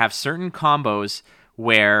are going to have certain combos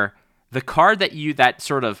where the card that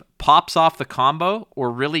sort of pops off the combo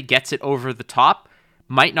or really gets it over the top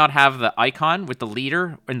might not have the icon with the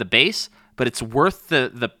leader in the base, but it's worth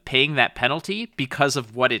the paying that penalty because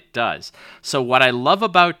of what it does. So what I love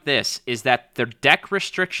about this is that the deck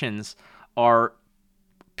restrictions are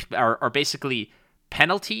basically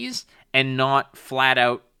penalties and not flat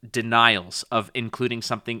out denials of including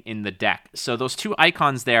something in the deck. So those 2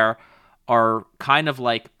 icons there are kind of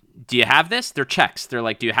like, do you have this? They're checks. They're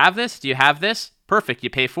like, do you have this? Do you have this? Perfect, you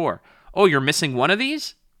pay 4. Oh, you're missing one of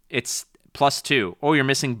these? It's +2. Oh, you're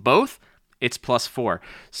missing both? It's +4.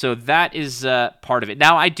 So that is part of it.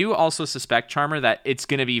 Now, I do also suspect, Charmer, that it's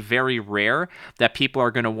going to be very rare that people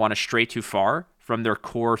are going to want to stray too far from their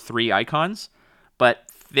core 3 icons. But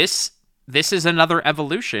this is another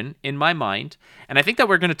evolution in my mind. And I think that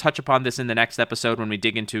we're going to touch upon this in the next episode when we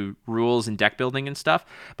dig into rules and deck building and stuff.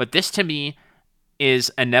 But this, to me, is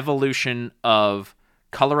an evolution of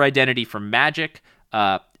color identity from Magic,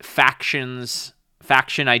 faction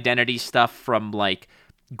identity stuff from like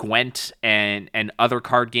Gwent and other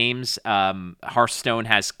card games. Hearthstone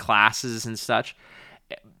has classes and such.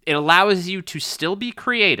 It allows you to still be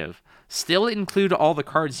creative, still include all the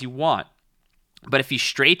cards you want. But if you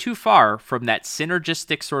stray too far from that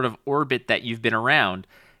synergistic sort of orbit that you've been around,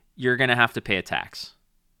 you're going to have to pay a tax.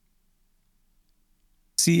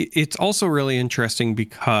 See, it's also really interesting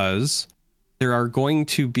because there are going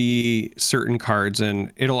to be certain cards,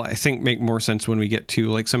 and it'll, I think, make more sense when we get to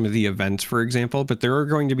like some of the events, for example, but there are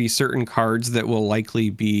going to be certain cards that will likely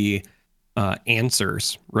be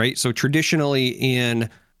answers, right? So traditionally in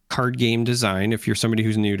card game design, if you're somebody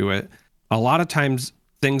who's new to it, a lot of times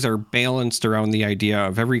things are balanced around the idea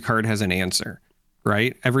of every card has an answer,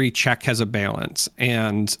 right? Every check has a balance.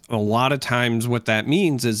 And a lot of times what that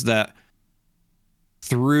means is that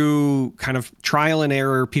through kind of trial and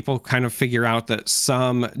error, people kind of figure out that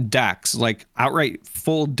some decks, like outright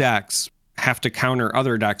full decks, have to counter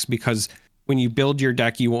other decks, because when you build your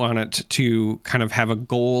deck, you want it to kind of have a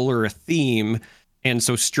goal or a theme. And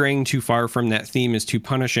so straying too far from that theme is too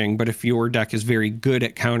punishing. But if your deck is very good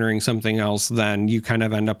at countering something else, then you kind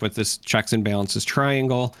of end up with this checks and balances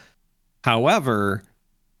triangle. However,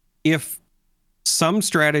 if some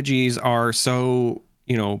strategies are so,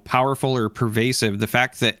 powerful or pervasive, the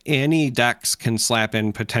fact that any decks can slap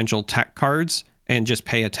in potential tech cards and just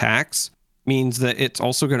pay attacks means that it's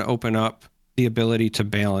also going to open up the ability to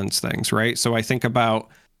balance things, right? So I think about,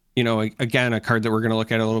 again, a card that we're going to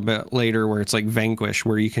look at a little bit later where it's like Vanquish,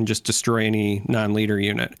 where you can just destroy any non-leader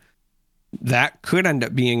unit. That could end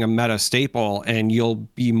up being a meta staple, and you'll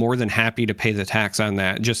be more than happy to pay the tax on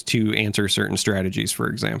that just to answer certain strategies, for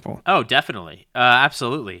example. Oh, definitely.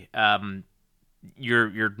 Absolutely.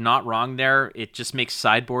 You're not wrong there. It just makes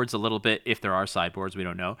sideboards a little bit, if there are sideboards, we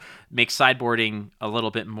don't know, makes sideboarding a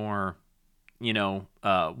little bit more,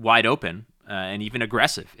 wide open and even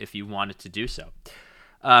aggressive if you wanted to do so.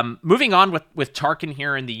 Moving on with Tarkin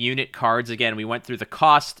here in the unit cards. Again, we went through the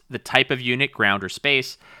cost, the type of unit, ground or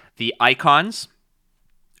space, the icons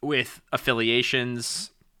with affiliations,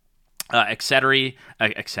 etc.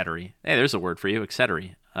 Hey, there's a word for you, etc.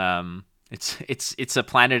 It's a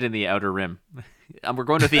planet in the Outer Rim. We're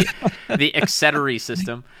going to the etc.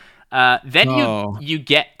 system. Then you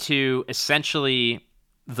get to essentially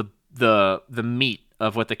the meat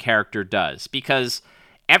of what the character does, because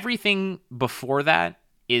everything before that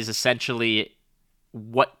is essentially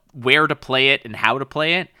where to play it and how to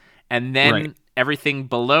play it, and then everything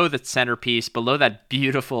below the centerpiece, below that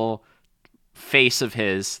beautiful face of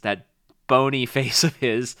his, that bony face of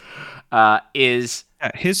his, is...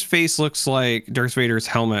 His face looks like Darth Vader's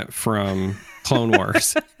helmet from Clone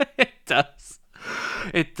Wars. It does.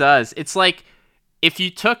 It does. It's like if you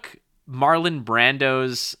took Marlon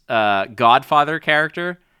Brando's Godfather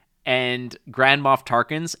character and Grand Moff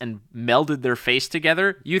Tarkin's and melded their face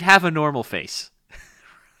together, you'd have a normal face.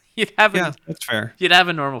 That's fair. You'd have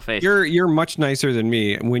a normal face. You're much nicer than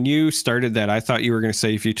me. When you started that, I thought you were going to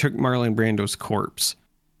say if you took Marlon Brando's corpse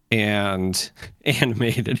and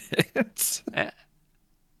animated it.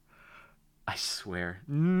 I swear.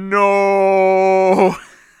 No.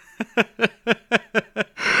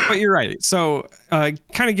 But you're right. So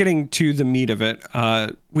kind of getting to the meat of it,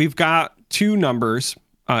 we've got two numbers,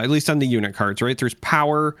 at least on the unit cards, right? There's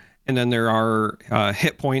power, and then there are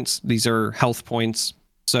hit points. These are health points.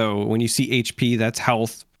 So when you see HP, that's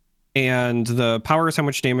health. And the power is how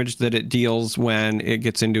much damage that it deals when it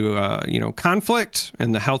gets into conflict,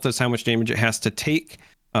 and the health is how much damage it has to take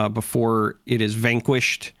before it is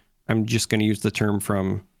vanquished. I'm just going to use the term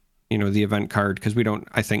from, the event card, because we don't,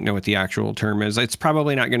 I think, know what the actual term is. It's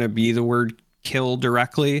probably not going to be the word kill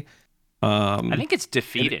directly. I think it's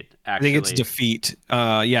defeated, actually. I think it's defeat.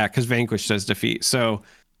 Because vanquish says defeat. So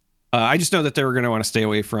I just know that they were going to want to stay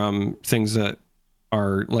away from things that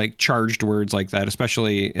are like charged words like that,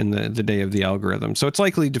 especially in the day of the algorithm. So it's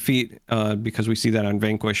likely defeat because we see that on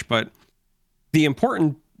vanquish. But the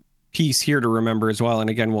important piece here to remember as well, and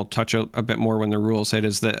again, we'll touch a bit more when the rules hit,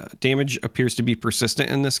 is that damage appears to be persistent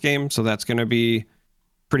in this game. So that's going to be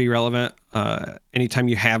pretty relevant. Anytime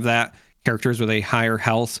you have that, characters with a higher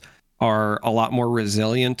health are a lot more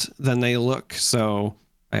resilient than they look. So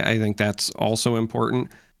I think that's also important.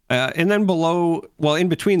 And then in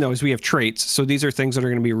between those, we have traits. So these are things that are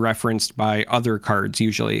going to be referenced by other cards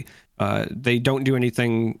usually. They don't do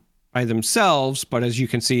anything by themselves, but as you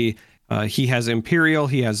can see, he has Imperial,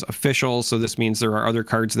 he has Official. So this means there are other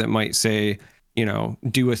cards that might say,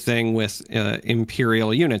 do a thing with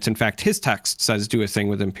Imperial units. In fact, his text says do a thing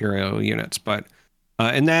with Imperial units. But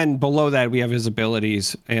and then below that, we have his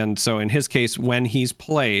abilities. And so in his case, when he's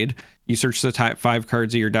played, you search the top 5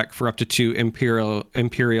 cards of your deck for up to 2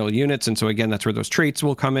 Imperial units. And so again, that's where those traits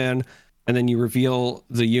will come in. And then you reveal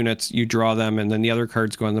the units, you draw them, and then the other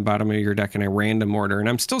cards go on the bottom of your deck in a random order. And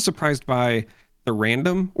I'm still surprised by the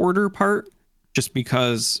random order part, just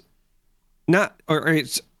because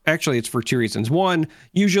it's for 2 reasons. One,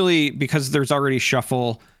 usually because there's already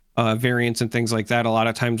shuffle variants and things like that. A lot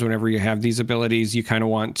of times whenever you have these abilities, you kind of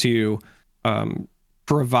want to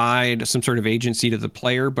provide some sort of agency to the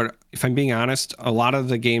player. But if I'm being honest, a lot of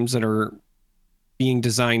the games that are being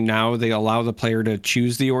designed now, they allow the player to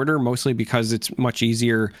choose the order, mostly because it's much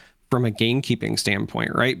easier from a gamekeeping standpoint,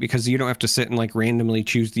 right? Because you don't have to sit and like randomly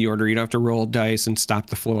choose the order. You don't have to roll dice and stop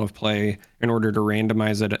the flow of play in order to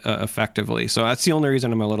randomize it effectively. So that's the only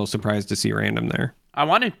reason I'm a little surprised to see random there. I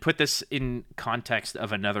want to put this in context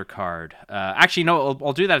of another card. Actually, no,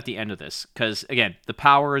 I'll do that at the end of this because, again, the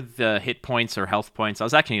power, the hit points or health points. I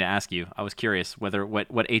was actually going to ask you. I was curious what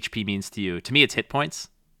HP means to you. To me, it's hit points.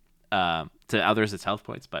 To others, it's health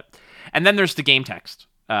points. And then there's the game text,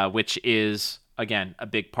 which is, again, a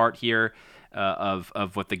big part here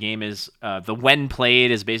of what the game is. The when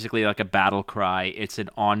played is basically like a battle cry. It's an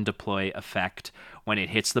on-deploy effect. When it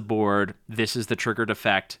hits the board, this is the triggered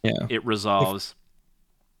effect. Yeah. It resolves.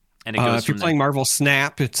 And it goes if you're playing Marvel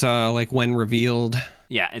Snap, it's like when revealed.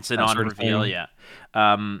 Yeah, it's an on reveal, yeah.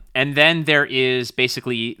 And then there is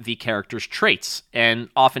basically the character's traits. And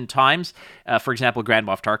oftentimes, for example, Grand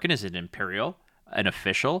Moff Tarkin is an Imperial, an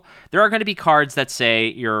official. There are going to be cards that say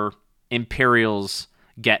your Imperials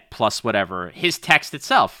get plus whatever. His text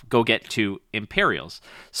itself, go get 2 Imperials.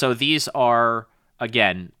 So these are,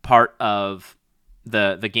 again, part of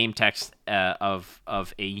the game text of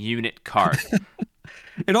a unit card.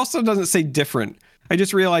 It also doesn't say different. I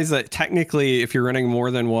just realized that technically, if you're running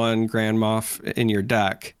more than one Grand Moff in your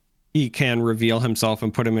deck, he can reveal himself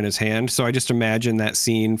and put him in his hand. So I just imagine that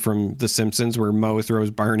scene from The Simpsons where Moe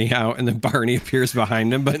throws Barney out and then Barney appears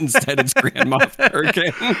behind him, but instead it's Grand Moff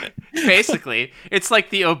Tarkin. Basically, it's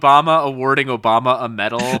like the Obama awarding Obama a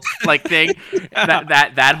medal like thing.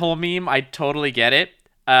 That whole meme, I totally get it.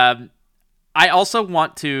 I also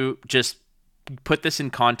want to just put this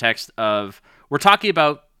in context of, we're talking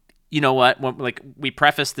about, you know what, like we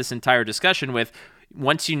prefaced this entire discussion with,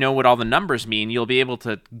 once you know what all the numbers mean, you'll be able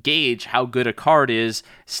to gauge how good a card is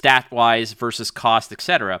stat-wise versus cost,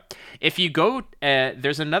 etc. If you go,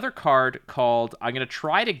 there's another card called, I'm going to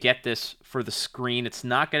try to get this for the screen. It's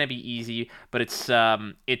not going to be easy, but it's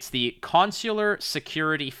the Consular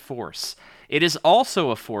Security Force. It is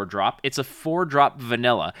also a 4-drop. It's a 4-drop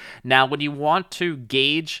vanilla. Now, when you want to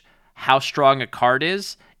gauge how strong a card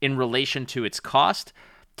is in relation to its cost,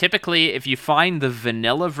 typically, if you find the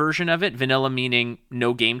vanilla version of it, vanilla meaning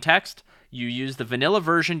no game text, you use the vanilla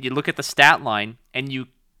version, you look at the stat line, and you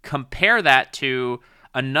compare that to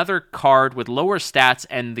another card with lower stats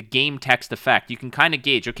and the game text effect. You can kind of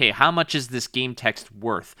gauge, okay, how much is this game text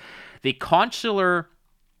worth? The Consular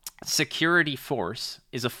Security Force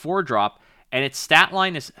is a 4-drop, and its stat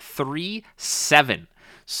line is 3-7.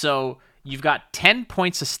 So you've got 10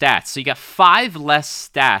 points of stats. So you got 5 less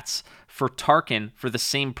stats for Tarkin for the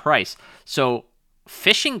same price. So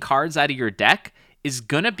fishing cards out of your deck is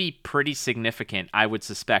going to be pretty significant, I would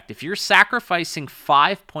suspect. If you're sacrificing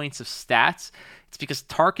 5 points of stats, it's because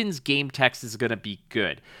Tarkin's game text is going to be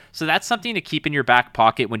good. So that's something to keep in your back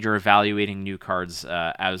pocket when you're evaluating new cards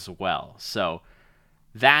as well. So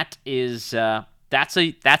that is that's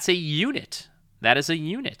a unit. That is a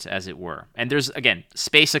unit, as it were. And there's, again,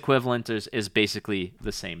 space equivalent is basically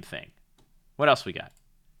the same thing. What else we got?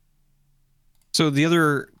 So the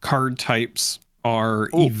other card types are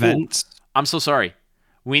events. I'm so sorry.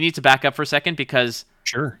 We need to back up for a second because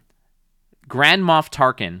Sure. Grand Moff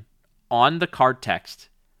Tarkin, on the card text,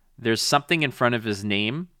 there's something in front of his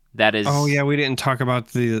name that is... Oh, yeah, we didn't talk about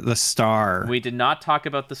the star. We did not talk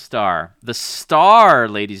about the star. The star,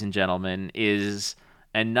 ladies and gentlemen, is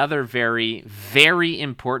another very, very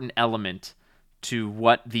important element to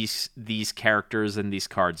what these characters and these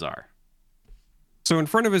cards are. So in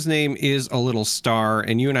front of his name is a little star,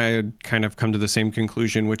 and you and I had kind of come to the same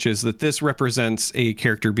conclusion, which is that this represents a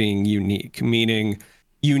character being unique, meaning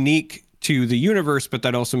unique to the universe, but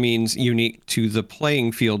that also means unique to the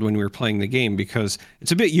playing field when we're playing the game, because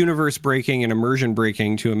it's a bit universe breaking and immersion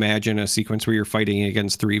breaking to imagine a sequence where you're fighting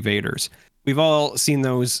against 3 Vaders. We've all seen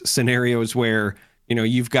those scenarios where, you know,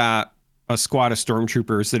 you've got a squad of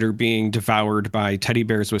stormtroopers that are being devoured by teddy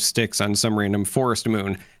bears with sticks on some random forest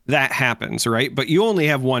moon. That happens, right? But you only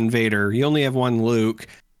have one Vader. You only have one Luke.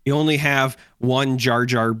 You only have one Jar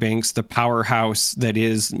Jar Binks, the powerhouse that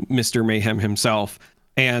is Mr. Mayhem himself.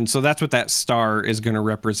 And so that's what that star is going to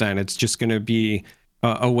represent. It's just going to be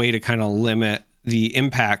a way to kind of limit the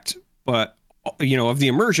impact, but, you know, of the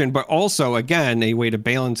immersion, but also, again, a way to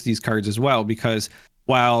balance these cards as well, because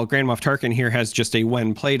while Grand Moff Tarkin here has just a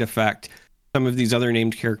when played effect, some of these other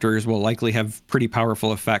named characters will likely have pretty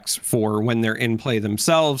powerful effects for when they're in play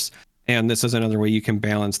themselves. And this is another way you can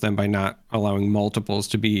balance them by not allowing multiples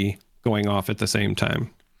to be going off at the same time.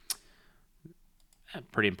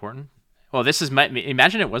 Pretty important. Well, this is,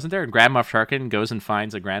 imagine it wasn't there, and Grand Moff Tarkin goes and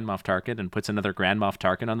finds a Grand Moff Tarkin and puts another Grand Moff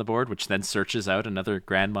Tarkin on the board, which then searches out another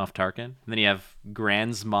Grand Moff Tarkin. And then you have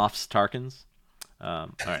Grands Moffs Tarkins. All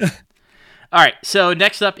right. All right, so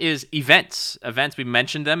next up is events. Events, we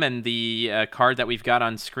mentioned them, and the card that we've got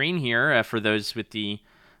on screen here for those with the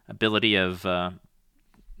ability of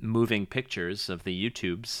moving pictures of the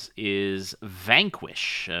YouTubes is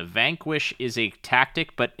Vanquish. Vanquish is a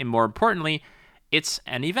tactic, but more importantly, it's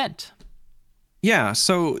an event. Yeah,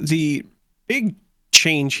 so the big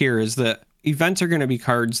change here is that events are going to be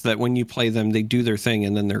cards that when you play them, they do their thing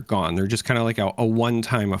and then they're gone. They're just kind of like a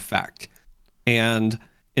one-time effect. And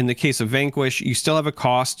in the case of Vanquish, you still have a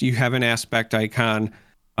cost, you have an aspect icon,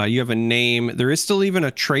 you have a name. There is still even a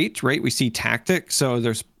trait, right? We see tactic, so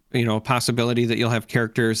there's a possibility that you'll have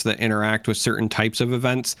characters that interact with certain types of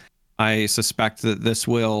events. I suspect that this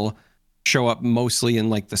will show up mostly in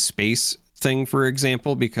like the space thing, for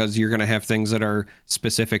example, because you're going to have things that are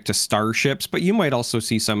specific to starships, but you might also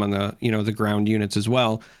see some on the the ground units as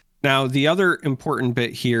well. Now, the other important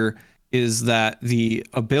bit here is that the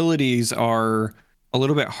abilities are a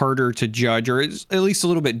little bit harder to judge, or it's at least a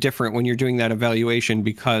little bit different when you're doing that evaluation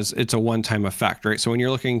because it's a one-time effect, right? So when you're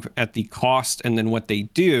looking at the cost and then what they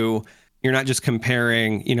do, you're not just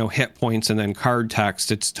comparing, hit points and then card text.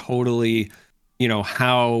 It's totally,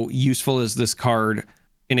 how useful is this card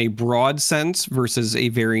in a broad sense versus a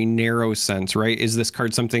very narrow sense, right? Is this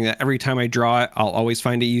card something that every time I draw it, I'll always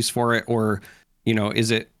find a use for it? Or, is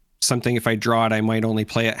it something if I draw it, I might only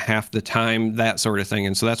play it half the time, that sort of thing.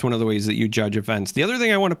 And so that's one of the ways that you judge events. The other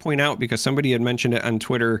thing I want to point out, because somebody had mentioned it on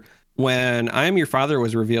Twitter, when I Am Your Father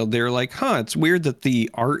was revealed, they were like, it's weird that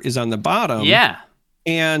the art is on the bottom. Yeah.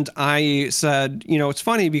 And I said, it's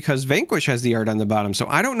funny because Vanquish has the art on the bottom. So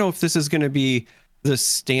I don't know if this is going to be the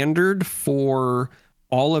standard for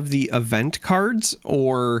all of the event cards,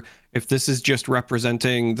 or if this is just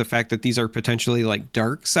representing the fact that these are potentially like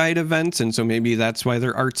dark side events, and so maybe that's why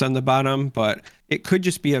their art's on the bottom. But it could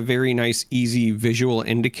just be a very nice, easy visual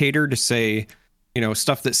indicator to say,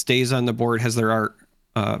 stuff that stays on the board has their art,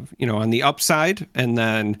 on the upside, and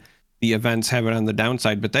then the events have it on the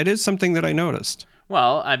downside. But that is something that I noticed.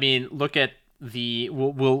 Well, I mean, look at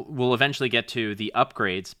we'll eventually get to the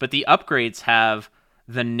upgrades, but the upgrades have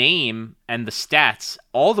the name and the stats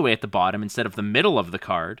all the way at the bottom instead of the middle of the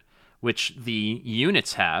card, which the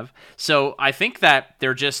units have. So I think that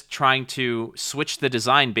they're just trying to switch the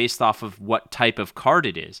design based off of what type of card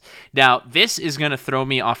it is. Now, this is going to throw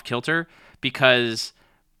me off kilter because,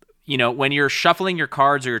 when you're shuffling your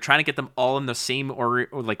cards or you're trying to get them all in the same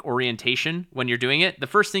orientation when you're doing it, the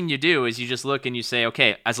first thing you do is you just look and you say,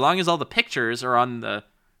 okay, as long as all the pictures are on the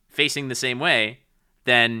facing the same way,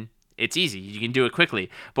 then it's easy. You can do it quickly.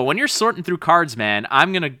 But when you're sorting through cards, man,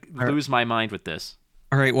 I'm going to lose my mind with this.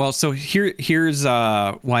 All right. Well, so here's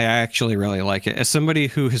why I actually really like it. As somebody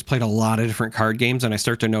who has played a lot of different card games, and I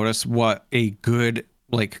start to notice what a good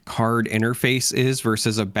card interface is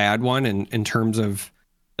versus a bad one in terms of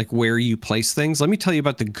where you place things. Let me tell you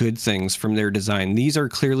about the good things from their design. These are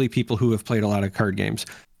clearly people who have played a lot of card games.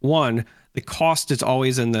 One, the cost is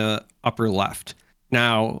always in the upper left.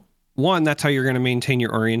 Now, that's how you're going to maintain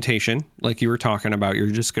your orientation. Like you were talking about, you're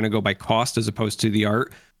just going to go by cost as opposed to the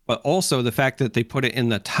art. But also the fact that they put it in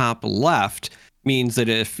the top left means that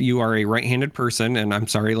if you are a right-handed person, and I'm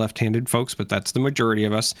sorry, left-handed folks, but that's the majority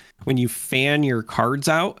of us, when you fan your cards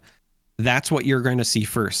out, that's what you're going to see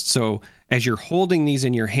first. So as you're holding these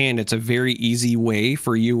in your hand, it's a very easy way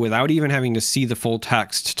for you, without even having to see the full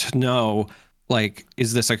text, to know,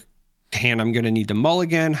 is this a hand I'm going to need to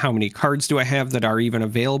mulligan? How many cards do I have that are even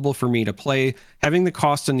available for me to play? Having the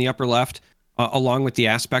cost in the upper left, along with the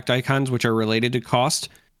aspect icons, which are related to cost,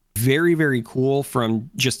 very, very cool from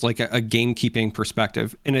just a gamekeeping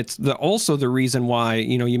perspective. And it's also the reason why,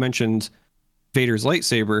 you mentioned Vader's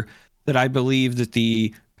lightsaber, that I believe that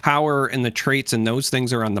the power and the traits and those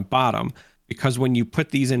things are on the bottom, because when you put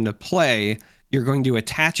these into play, you're going to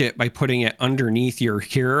attach it by putting it underneath your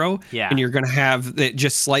hero. Yeah. And you're going to have it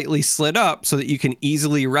just slightly slid up so that you can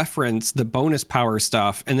easily reference the bonus power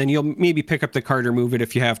stuff. And then you'll maybe pick up the card or move it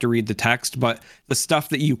if you have to read the text. But the stuff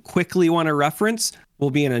that you quickly want to reference will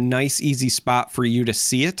be in a nice, easy spot for you to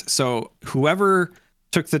see it. So whoever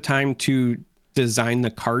took the time to design the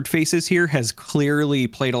card faces here has clearly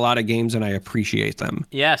played a lot of games, and I appreciate them.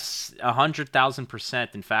 Yes,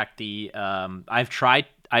 100,000%. In fact, I've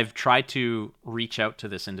tried to reach out to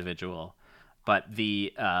this individual, but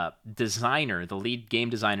the designer, the lead game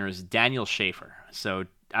designer, is Daniel Schaefer. So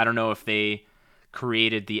I don't know if they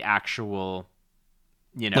created the actual,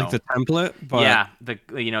 the template. But yeah,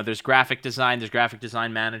 there's graphic design, there's graphic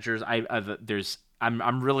design managers.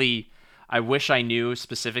 I wish I knew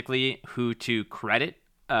specifically who to credit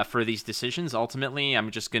for these decisions. Ultimately,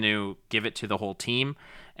 I'm just going to give it to the whole team,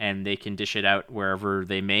 and they can dish it out wherever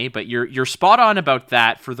they may. But you're spot on about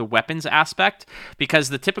that for the weapons aspect, because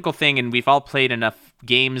the typical thing, and we've all played enough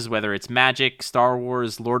games, whether it's Magic, Star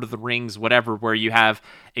Wars, Lord of the Rings, whatever, where you have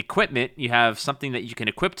equipment, you have something that you can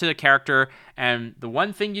equip to the character, and the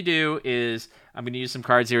one thing you do is, I'm going to use some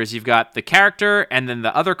cards here, is you've got the character, and then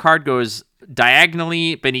the other card goes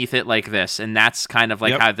diagonally beneath it like this, and that's kind of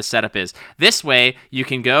like how the setup is. This way, you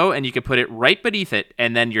can go and you can put it right beneath it,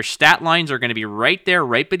 and then your stat lines are going to be right there,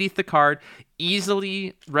 right beneath the card,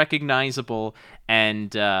 easily recognizable,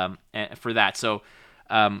 and for that. So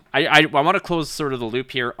I want to close sort of the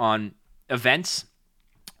loop here on events.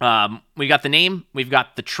 We got the name, we've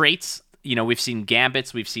got the traits. We've seen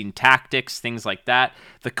gambits, we've seen tactics, things like that.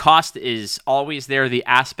 The cost is always there. The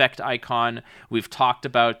aspect icon we've talked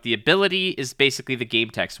about. The ability is basically the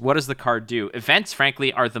game text. What does the card do? Events,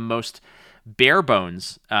 frankly, are the most bare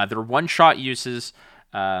bones. They're one-shot uses.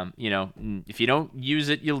 If you don't use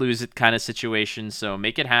it, you lose it kind of situation. So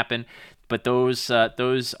make it happen. But those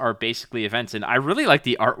are basically events. And I really like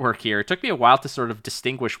the artwork here. It took me a while to sort of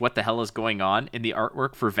distinguish what the hell is going on in the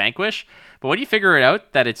artwork for Vanquish. But when you figure it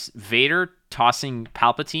out that it's Vader tossing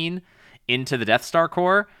Palpatine into the Death Star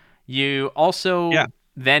core, you also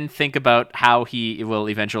then think about how he will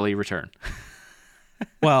eventually return.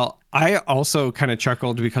 Well, I also kind of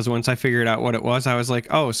chuckled because once I figured out what it was, I was like,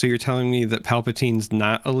 oh, so you're telling me that Palpatine's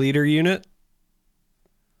not a leader unit?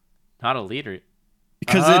 Not a leader.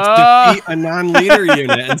 Because it's defeat a non-leader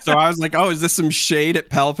unit. And so I was like, oh, is this some shade at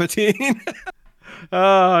Palpatine?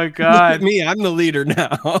 Oh, God. Look at me. I'm the leader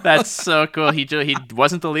now. That's so cool. He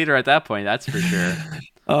wasn't the leader at that point. That's for sure.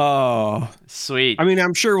 Oh. Sweet. I mean,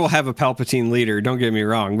 I'm sure we'll have a Palpatine leader. Don't get me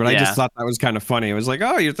wrong. But I just thought that was kind of funny. I was like,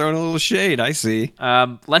 oh, you're throwing a little shade. I see.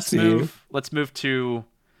 Let's move to...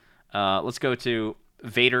 let's go to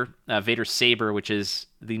Vader, Vader Saber, which is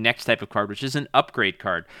the next type of card, which is an upgrade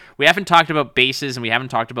card. We haven't talked about bases and we haven't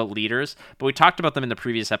talked about leaders, but we talked about them in the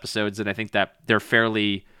previous episodes, and I think that they're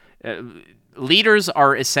fairly... leaders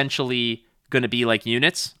are essentially going to be like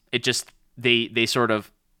units. It just, they sort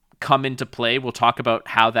of come into play. We'll talk about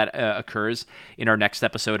how that occurs in our next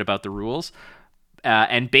episode about the rules.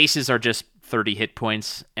 And bases are just 30 hit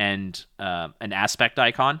points and an aspect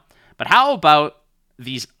icon. But how about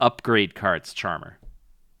these upgrade cards, Charmer?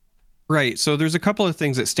 Right. So there's a couple of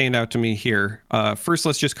things that stand out to me here. First,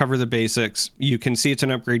 let's just cover the basics. You can see it's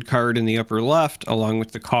an upgrade card in the upper left, along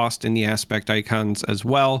with the cost and the aspect icons as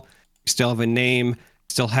well. We still have a name,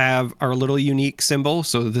 still have our little unique symbol.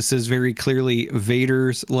 So this is very clearly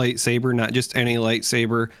Vader's lightsaber, not just any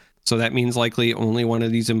lightsaber. So that means likely only one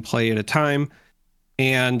of these in play at a time.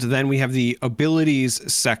 And then we have the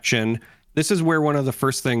abilities section. This is where one of the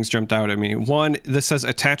first things jumped out at me. One, this says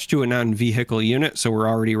attached to a non-vehicle unit, so we're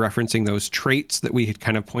already referencing those traits that we had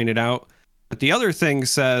kind of pointed out. But the other thing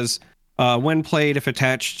says, when played, if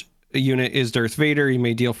attached a unit is Darth Vader, you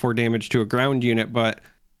may deal 4 damage to a ground unit, but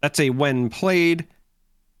that's a when played.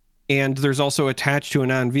 And there's also attached to a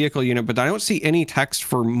non-vehicle unit, but I don't see any text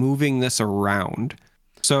for moving this around.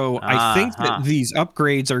 So I think that these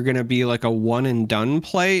upgrades are going to be like a one and done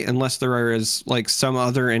play, unless there is like some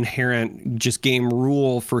other inherent just game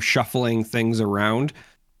rule for shuffling things around,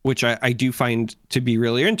 which I do find to be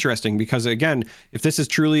really interesting, because again, if this is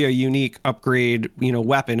truly a unique upgrade,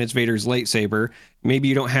 weapon, it's Vader's lightsaber. Maybe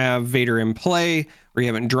you don't have Vader in play, or you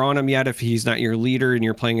haven't drawn him yet if he's not your leader and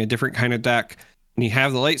you're playing a different kind of deck. And you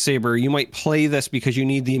have the lightsaber, you might play this because you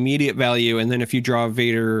need the immediate value, and then if you draw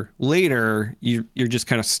Vader later, you're just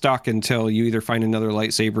kind of stuck until you either find another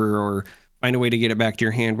lightsaber or find a way to get it back to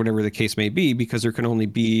your hand, whatever the case may be, because there can only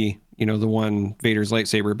be, the one Vader's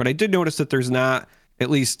lightsaber. But I did notice that there's not, at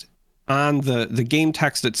least on the game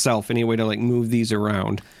text itself, any way to like move these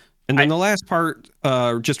around. And then the last part,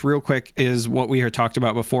 just real quick, is what we had talked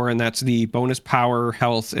about before, and that's the bonus power,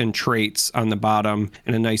 health, and traits on the bottom,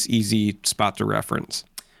 and a nice, easy spot to reference.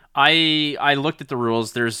 I looked at the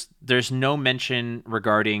rules. There's no mention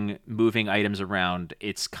regarding moving items around.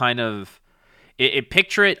 It's kind of...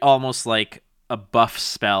 picture it almost like a buff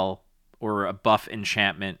spell or a buff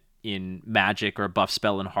enchantment in Magic, or a buff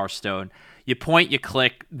spell in Hearthstone. You point, you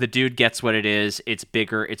click, the dude gets what it is. It's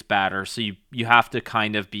bigger, it's badder. So you have to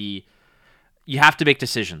kind of you have to make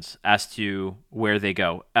decisions as to where they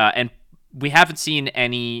go. And we haven't seen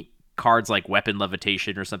any cards like Weapon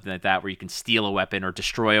Levitation or something like that, where you can steal a weapon or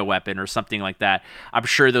destroy a weapon or something like that. I'm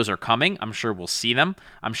sure those are coming. I'm sure we'll see them.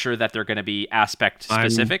 I'm sure that they're going to be aspect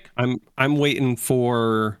specific. I'm waiting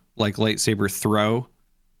for like lightsaber throw.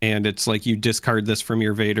 and it's like you discard this from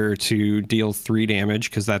your Vader to deal 3 damage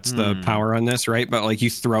because that's the power on this, right? But like you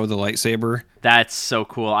throw the lightsaber. That's so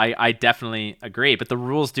cool. I definitely agree. But the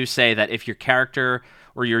rules do say that if your character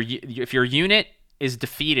or if your unit is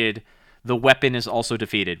defeated, the weapon is also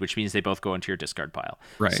defeated, which means they both go into your discard pile.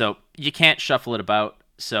 Right. So you can't shuffle it about.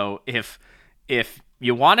 So if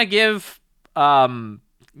you want to give,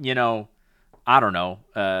 you know, I don't know,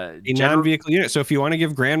 A non-vehicle unit. So if you want to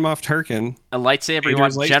give Grand Moff Tarkin a lightsaber, you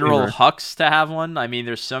want General Hux to have one. I mean,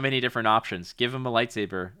 there's so many different options. Give him a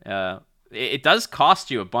lightsaber. It does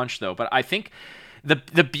cost you a bunch though, but I think the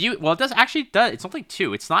beauty. Well, it does. It's only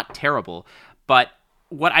 2. It's not terrible, but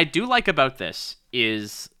what I do like about this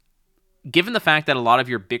is, given the fact that a lot of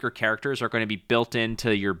your bigger characters are going to be built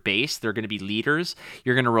into your base, they're going to be leaders,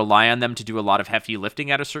 you're going to rely on them to do a lot of heavy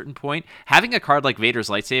lifting at a certain point. Having a card like Vader's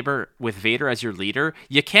Lightsaber with Vader as your leader,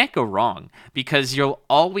 you can't go wrong, because you'll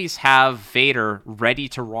always have Vader ready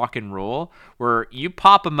to rock and roll, where you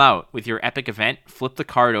pop him out with your epic event, flip the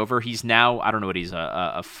card over, he's now, I don't know what he's,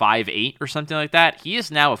 a 5/8 or something like that. He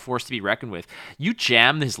is now a force to be reckoned with. You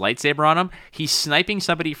jam his lightsaber on him, he's sniping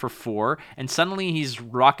somebody for 4, and suddenly he's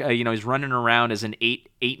he's running around as an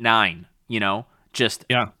 8/9, just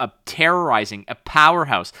a terrorizing, a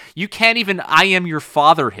powerhouse. You can't even I am your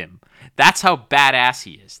father him. That's how badass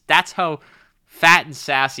he is. That's how fat and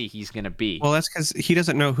sassy he's going to be. Well, that's because he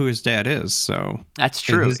doesn't know who his dad is, so... That's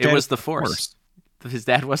true. It was the Force. His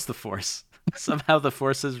dad was the Force. Somehow the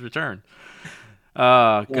Force has returned.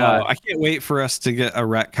 Oh, God. Well, I can't wait for us to get a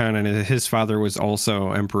retcon, and his father was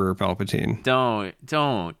also Emperor Palpatine. Don't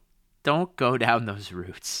go down those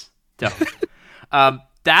routes. Don't.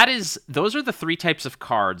 Those are the 3 types of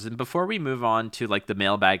cards. And before we move on to like the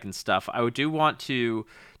mailbag and stuff, I do want to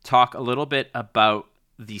talk a little bit about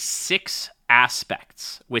the 6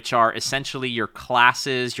 aspects, which are essentially your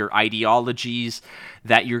classes, your ideologies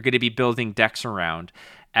that you're going to be building decks around,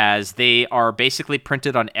 as they are basically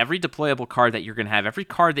printed on every deployable card that you're going to have. Every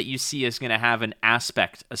card that you see is going to have an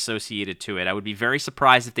aspect associated to it. I would be very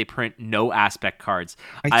surprised if they print no aspect cards.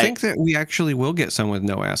 I think that we actually will get some with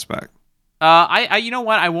no aspect. You know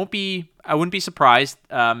what? I wouldn't be surprised.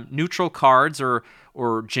 Neutral cards or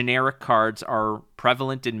generic cards are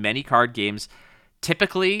prevalent in many card games.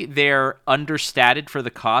 Typically, they're understated for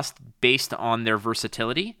the cost based on their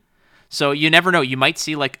versatility. So you never know. You might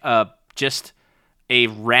see like a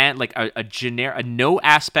no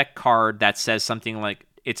aspect card that says something like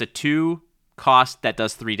it's a 2 cost that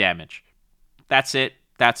does 3 damage. That's it.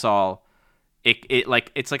 That's all.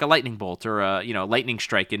 It's like a lightning bolt or a lightning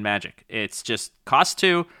strike in Magic. It's just cost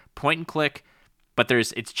 2, point and click, but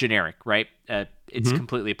it's generic, right? It's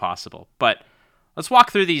completely possible. But let's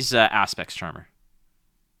walk through these aspects, Charmer.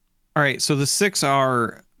 All right, so the 6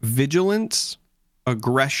 are vigilance,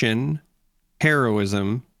 aggression,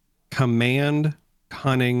 heroism, command,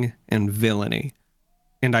 cunning, and villainy.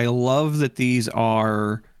 And I love that these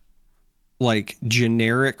are like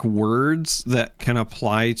generic words that can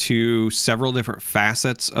apply to several different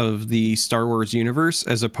facets of the Star Wars universe,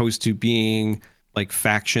 as opposed to being like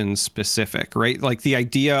faction specific, right? Like the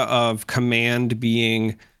idea of command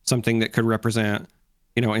being something that could represent,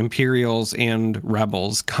 Imperials and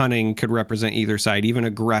Rebels. Cunning could represent either side, even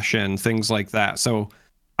aggression, things like that. So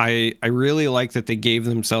I really like that they gave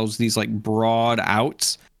themselves these like broad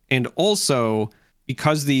outs, and also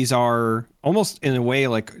because these are almost in a way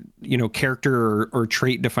like, character or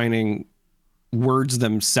trait defining words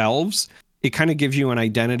themselves, it kind of gives you an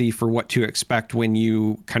identity for what to expect when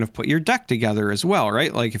you kind of put your deck together as well,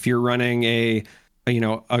 right? Like if you're running a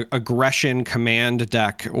aggression command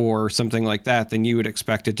deck or something like that, then you would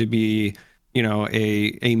expect it to be,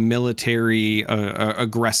 a military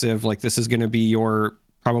aggressive, like this is going to be your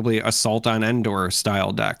probably Assault on Endor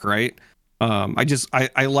style deck, right?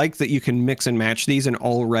 I like that you can mix and match these and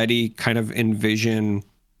already kind of envision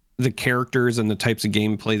the characters and the types of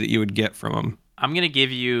gameplay that you would get from them. I'm going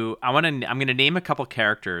to name a couple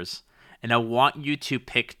characters, and I want you to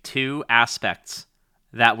pick 2 aspects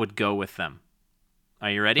that would go with them. Are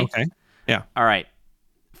you ready? Okay. Yeah. All right.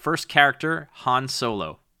 First character, Han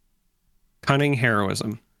Solo. Cunning,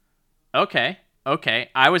 heroism. Okay.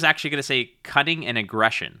 I was actually going to say cunning and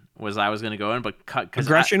aggression I was going to go in, but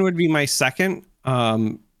aggression would be my second.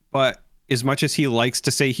 But as much as he likes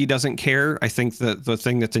to say he doesn't care, I think that the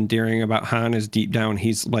thing that's endearing about Han is deep down,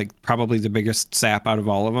 he's like probably the biggest sap out of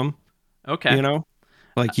all of them. Okay.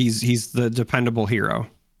 Like he's the dependable hero.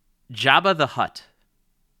 Jabba the Hutt.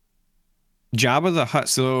 Jabba the Hutt.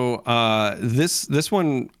 So this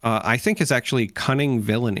one I think is actually cunning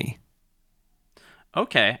villainy.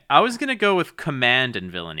 Okay, I was gonna go with command and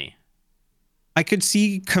villainy. I could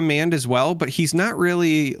see command as well, but he's not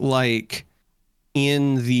really like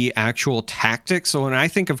in the actual tactics. So when I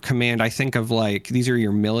think of command, I think of like these are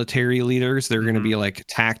your military leaders. They're going to be like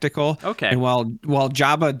tactical. Okay. And while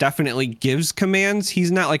Jabba definitely gives commands,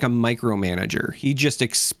 he's not like a micromanager. He just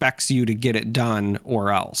expects you to get it done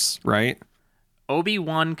or else, right?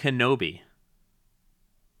 Obi-Wan Kenobi.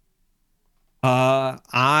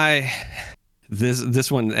 I this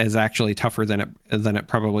one is actually tougher than it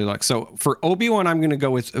probably looks. So for Obi-Wan, I'm going to go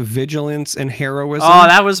with vigilance and heroism. Oh,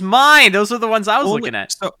 that was mine. Those are the ones I was Only, looking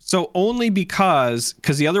at. so only because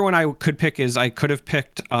the other one I could pick is I could have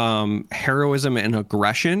picked heroism and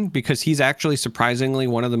aggression, because he's actually surprisingly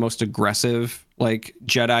one of the most aggressive like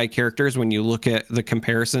Jedi characters when you look at the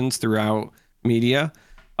comparisons throughout media.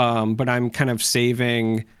 But I'm kind of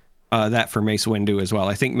saving that for Mace Windu as well.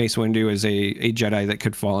 I think Mace Windu is a Jedi that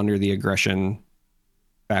could fall under the aggression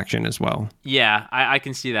faction as well. Yeah, I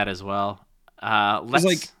can see that as well. Let's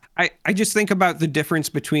Like I just think about the difference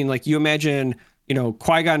between, like, you imagine,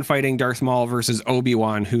 Qui-Gon fighting Darth Maul versus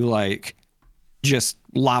Obi-Wan, who like just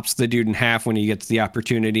lops the dude in half when he gets the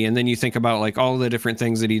opportunity. And then you think about like all the different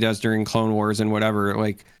things that he does during Clone Wars and whatever.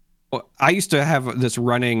 Like, I used to have this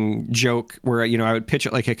running joke where, I would pitch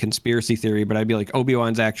it like a conspiracy theory, but I'd be like,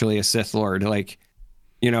 Obi-Wan's actually a Sith Lord. Like,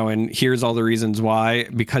 and here's all the reasons why,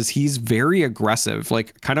 because he's very aggressive,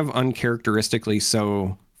 like kind of uncharacteristically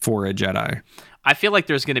so for a Jedi. I feel like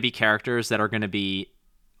there's going to be characters that are going to be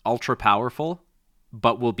ultra powerful,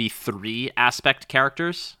 but will be 3 aspect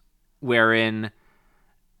characters, wherein,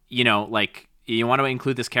 like, you want to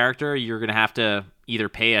include this character, you're going to have to either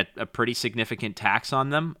pay a pretty significant tax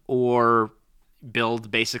on them or build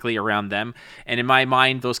basically around them. And in my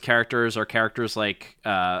mind, those characters are characters like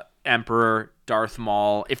Emperor, Darth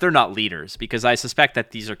Maul, if they're not leaders, because I suspect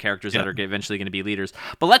that these are characters that are eventually going to be leaders.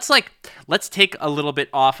 But let's take a little bit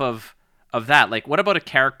off of that. Like, what about a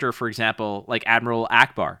character, for example, like Admiral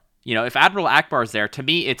Akbar? If Admiral Akbar is there, to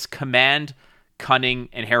me, it's command, cunning,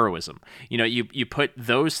 and heroism. You put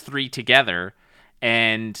those 3 together,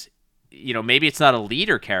 and maybe it's not a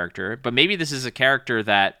leader character, but maybe this is a character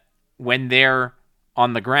that when they're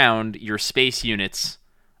on the ground, your space units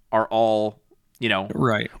are all,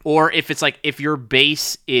 right. Or if it's like, if your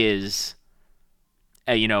base is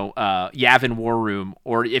Yavin War Room,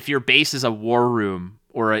 or if your base is a war room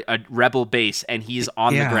or a rebel base and he's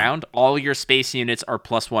on the ground, all your space units are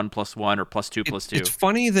 +1/+1 or +2/+2. It's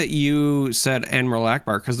funny that you said Admiral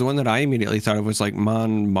Akbar, because the one that I immediately thought of was like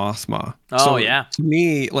Mon Mothma. Oh, yeah. To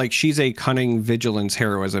me, like, she's a cunning, vigilance,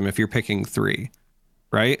 heroism if you're picking 3,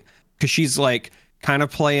 right? Because she's like kind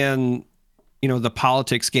of playing, the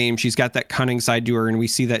politics game. She's got that cunning side to her, and we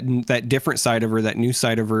see that different side of her, that new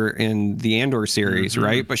side of her in the Andor series,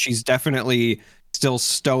 right? But she's definitely still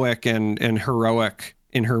stoic and heroic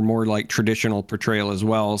in her more like traditional portrayal as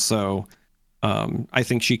well. So I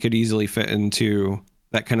think she could easily fit into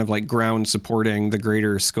that kind of like ground supporting the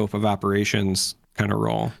greater scope of operations kind of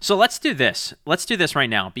role. So let's do this. Let's do this right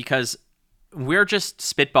now, because we're just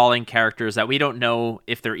spitballing characters that we don't know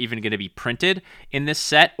if they're even going to be printed in this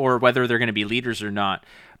set or whether they're going to be leaders or not.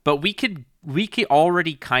 But we could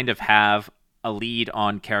already kind of have a lead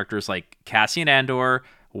on characters like Cassian Andor,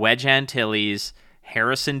 Wedge Antilles,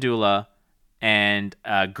 Hera Syndulla, and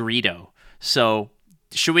Greedo. So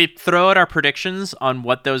should we throw out our predictions on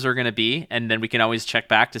what those are going to be, and then we can always check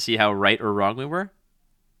back to see how right or wrong we were?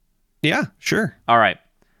 Yeah, sure. All right.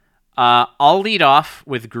 I'll lead off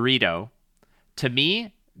with Greedo. To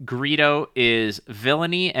me, Greedo is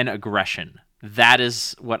villainy and aggression. That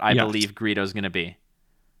is what I believe Greedo's going to be.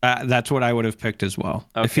 That's what I would have picked as well.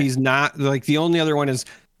 Okay. If he's not, like, the only other one is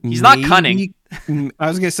he's not cunning. I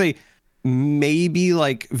was gonna say maybe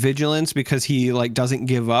like vigilance, because he like doesn't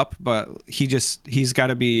give up, but he's got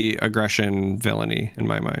to be aggression, villainy in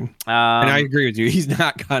my mind. And I agree with you. He's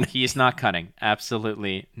not cunning. He's not cunning.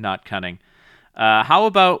 Absolutely not cunning. How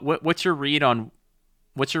about what's your read on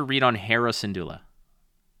Hera Syndulla?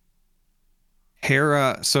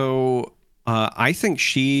 Hera, so I think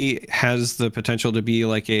she has the potential to be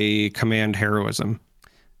like a command heroism.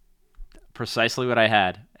 Precisely what I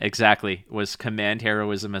had. Exactly. Was command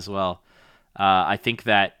heroism as well. I think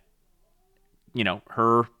that,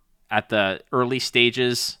 her at the early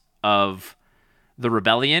stages of the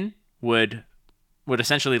rebellion would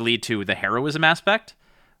essentially lead to the heroism aspect.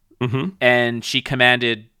 Mm-hmm. And she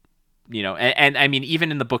commanded, and I mean,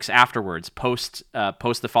 even in the books afterwards, post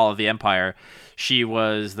the fall of the Empire, she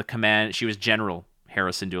was General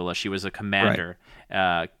Hera Syndulla. She was a commander,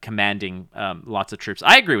 commanding lots of troops.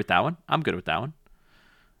 I agree with that one. I'm good with that one.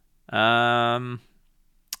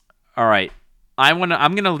 All right. I'm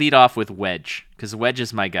gonna lead off with Wedge, because Wedge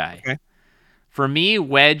is my guy. Okay. For me,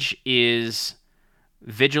 Wedge is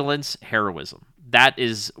vigilance, heroism. That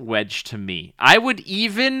is Wedge to me. I would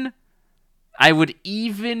even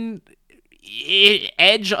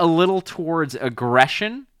edge a little towards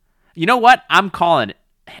aggression. You know what? I'm calling it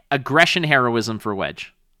aggression, heroism for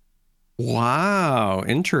Wedge. Wow,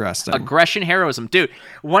 interesting. Aggression, heroism. Dude,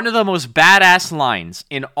 one of the most badass lines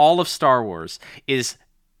in all of Star Wars is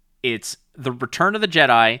it's the Return of the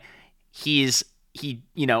Jedi. He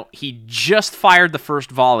just fired the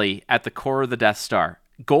first volley at the core of the Death Star.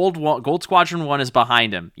 Gold Squadron 1 is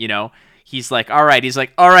behind him, He's like, all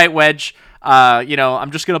right, Wedge.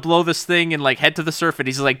 I'm just gonna blow this thing and like head to the surface.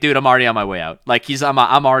 He's like, dude, I'm already on my way out. Like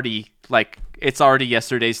I'm already like it's already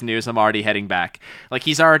yesterday's news. I'm already heading back. Like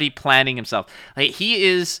he's already planning himself. Like he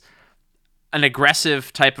is an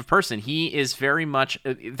aggressive type of person. He is very much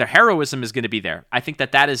the heroism is going to be there. I think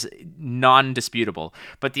that is non-disputable.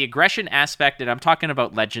 But the aggression aspect, and I'm talking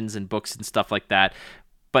about legends and books and stuff like that.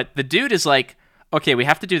 But the dude is like, okay, we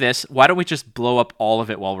have to do this. Why don't we just blow up all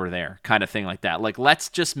of it while we're there? Kind of thing like that. Like, let's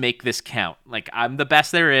just make this count. Like, I'm the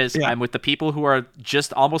best there is. Yeah. I'm with the people who are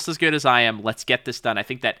just almost as good as I am. Let's get this done. I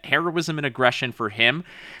think that heroism and aggression for him,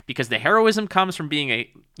 because the heroism comes from being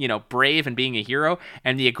brave and being a hero,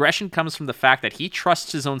 and the aggression comes from the fact that he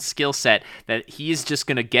trusts his own skill set, that he is just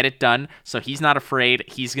going to get it done, so he's not afraid.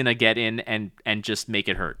 He's going to get in and just make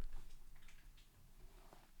it hurt.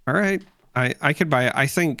 All right. I could buy it. I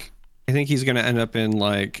think he's going to end up in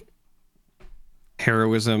like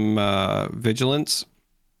heroism, vigilance,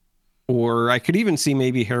 or I could even see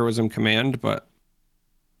maybe heroism command. But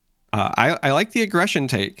I like the aggression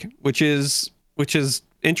take, which is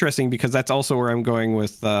interesting because that's also where I'm going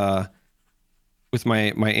with my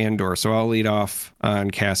Andor. So I'll lead off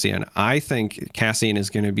on Cassian. I think Cassian is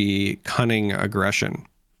going to be cunning aggression.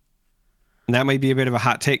 And that might be a bit of a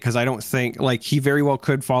hot take because I don't think like he very well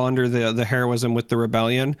could fall under the heroism with the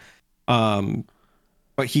rebellion.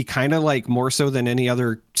 But he kind of like more so than any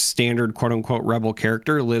other standard quote unquote rebel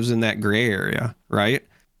character lives in that gray area. Right.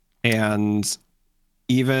 And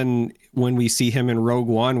even when we see him in Rogue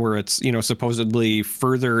One, where it's, supposedly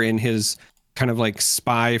further in his kind of like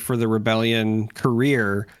spy for the rebellion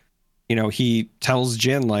career, he tells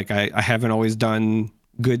Jyn like, I haven't always done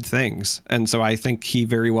good things. And so I think he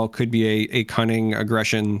very well could be a cunning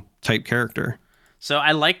aggression type character. So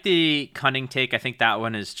I like the cunning take. I think that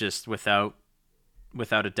one is just without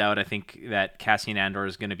a doubt. I think that Cassian Andor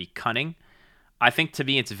is going to be cunning. I think to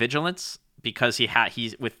me it's vigilance because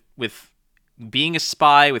he's with being a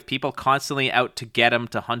spy, with people constantly out to get him,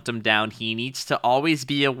 to hunt him down. He needs to always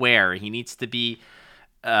be aware. He needs to be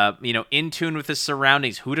in tune with his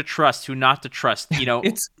surroundings, who to trust, who not to trust.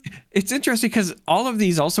 It's interesting because all of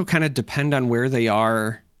these also kind of depend on where they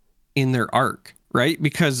are in their arc, right?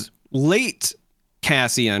 Because late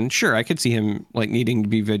Cassian, sure, I could see him like needing to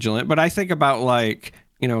be vigilant, but I think about like,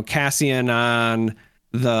 Cassian on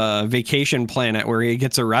the vacation planet where he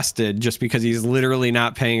gets arrested just because he's literally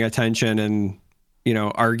not paying attention and,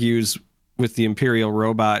 argues with the Imperial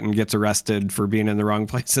robot and gets arrested for being in the wrong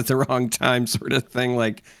place at the wrong time sort of thing.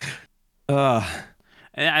 Like,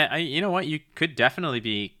 you know what? You could definitely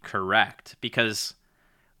be correct because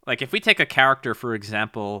like if we take a character, for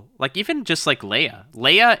example, like even just like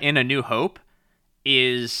Leia in A New Hope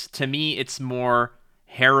is, to me, it's more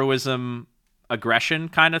heroism, aggression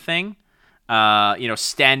kind of thing.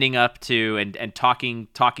 Standing up to and talking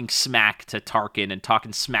smack to Tarkin and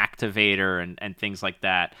talking smack to Vader and things like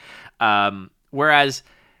that. Whereas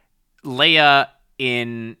Leia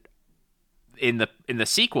in the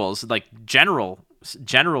sequels, like General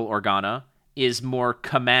Organa, is more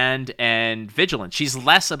command and vigilance. She's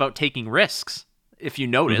less about taking risks. If you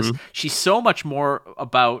notice, she's so much more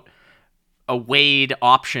about weighed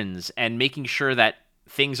options and making sure that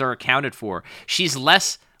things are accounted for. She's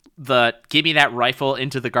less the give me that rifle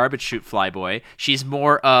into the garbage chute flyboy. She's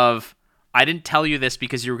more of I didn't tell you this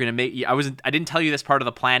because you were going to make I didn't tell you this part of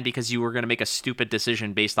the plan because you were going to make a stupid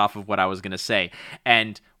decision based off of what I was going to say.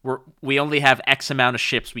 And we only have X amount of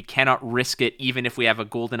ships. We cannot risk it even if we have a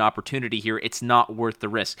golden opportunity here. It's not worth the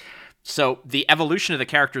risk. So the evolution of the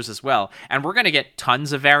characters as well. And we're going to get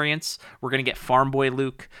tons of variants. We're going to get Farm Boy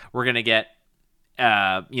Luke. We're going to get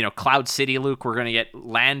Cloud City Luke. We're going to get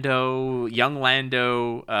Lando, young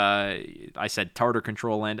Lando. I said Tartar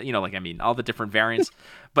Control Lando, all the different variants.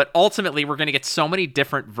 But ultimately, we're going to get so many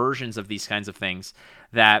different versions of these kinds of things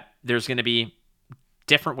that there's going to be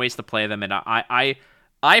different ways to play them. And again,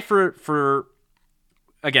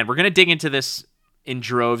 we're going to dig into this in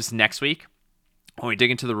droves next week when we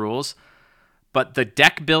dig into the rules. But the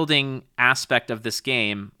deck building aspect of this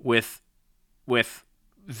game with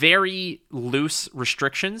very loose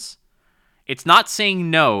restrictions, It's not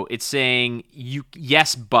saying no. It's saying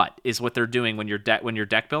yes, but is what they're doing when you're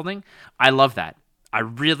deck building. I love that. I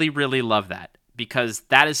really, really love that because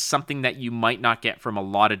that is something that you might not get from a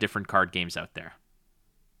lot of different card games out there.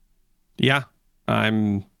 Yeah,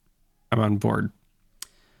 I'm on board.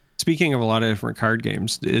 Speaking of a lot of different card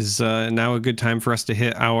games, is now a good time for us to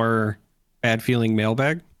hit our bad feeling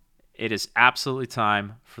mailbag? It is absolutely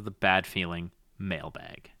time for the bad feeling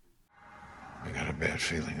mailbag. I got a bad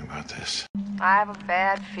feeling about this. I have a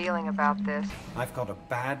bad feeling about this. I've got a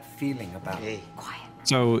bad feeling about it. Quiet.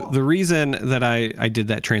 So the reason that I did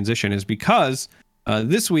that transition is because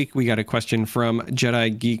this week we got a question from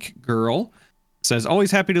Jedi Geek Girl. Says,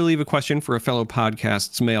 always happy to leave a question for a fellow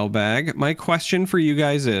podcast's mailbag. My question for you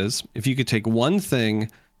guys is, if you could take one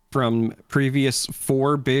thing from previous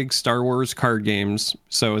 4 big Star Wars card games,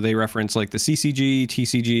 so they reference like the CCG,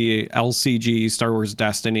 TCG, LCG, Star Wars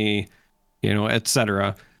Destiny,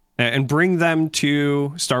 etc., and bring them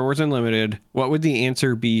to Star Wars Unlimited, what would the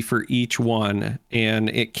answer be for each one? And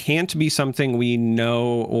it can't be something we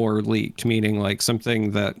know or leaked, meaning like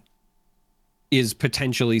something that is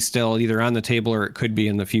potentially still either on the table or it could be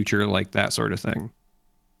in the future, like that sort of thing.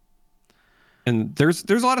 And there's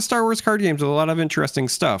a lot of Star Wars card games with a lot of interesting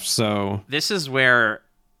stuff. So this is where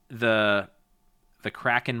the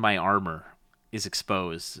crack in my armor is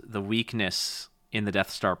exposed, the weakness in the Death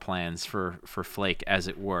Star plans for Flake, as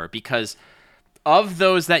it were, because of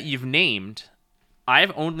those that you've named,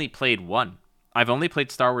 I've only played one. I've only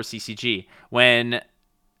played Star Wars CCG. When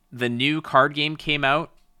the new card game came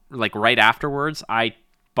out, like right afterwards, I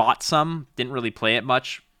bought some, didn't really play it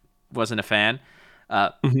much, wasn't a fan.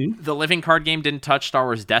 The living card game didn't touch. Star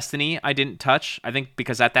Wars Destiny I didn't touch, I think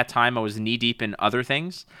because at that time I was knee deep in other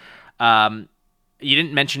things. You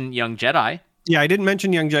didn't mention Young Jedi. Yeah, I didn't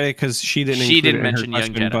mention Young Jedi because she didn't mention Young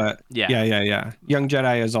Jedi. But yeah. Young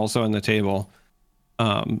Jedi is also on the table.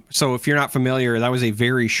 So if you're not familiar, that was a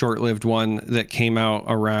very short-lived one that came out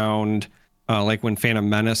around like when Phantom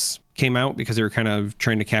Menace came out, because they were kind of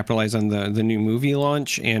trying to capitalize on the new movie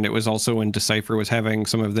launch, and it was also when Decipher was having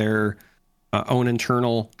some of their own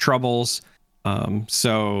internal troubles.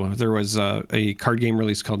 So there was a card game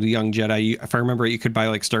release called Young Jedi. If I remember it, you could buy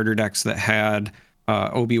like starter decks that had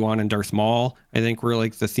Obi-Wan and Darth Maul, I think, were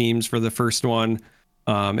like the themes for the first one.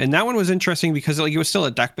 And that one was interesting because like it was still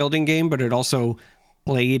a deck building game, but it also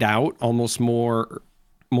played out almost more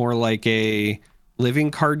like a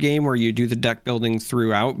living card game where you do the deck building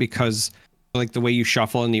throughout, because like the way you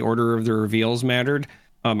shuffle and the order of the reveals mattered.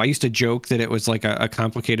 I used to joke that it was like a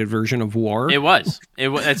complicated version of War. It was.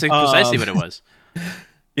 That's precisely what it was.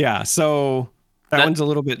 Yeah, so that one's a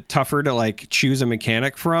little bit tougher to like choose a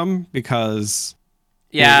mechanic from because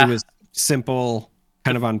it was simple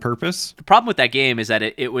kind of on purpose. The problem with that game is that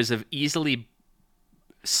it was an easily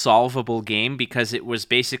solvable game because it was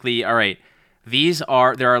basically, all right,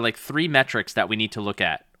 there are like 3 metrics that we need to look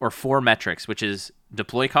at, or 4 metrics, which is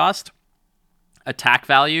deploy cost, attack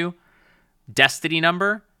value, destiny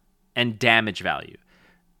number, and damage value.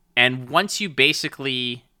 And once you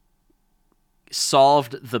basically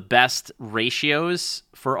solved the best ratios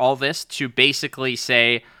for all this to basically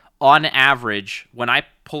say, on average, when I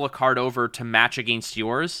pull a card over to match against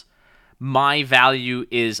yours, my value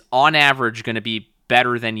is on average going to be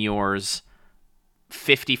better than yours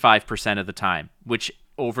 55% of the time, which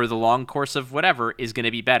over the long course of whatever is going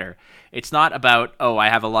to be better. It's not about, I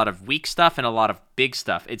have a lot of weak stuff and a lot of big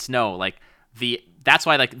stuff. It's that's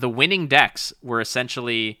why like the winning decks were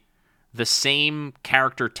essentially the same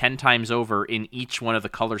character 10 times over in each one of the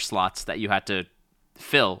color slots that you had to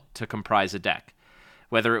fill to comprise a deck.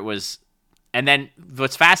 Whether it was, and then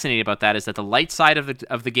what's fascinating about that is that the light side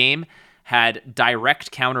of the game had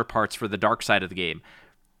direct counterparts for the dark side of the game.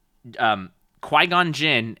 Qui-Gon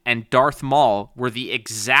Jinn and Darth Maul were the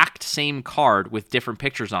exact same card with different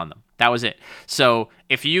pictures on them. That was it. So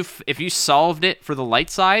if you solved it for the light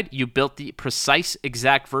side, you built the precise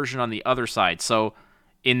exact version on the other side. So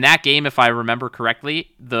in that game, if I remember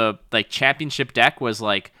correctly, the like championship deck was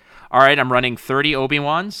like, all right, I'm running 30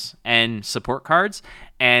 Obi-Wans and support cards,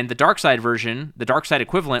 and the dark side version, the dark side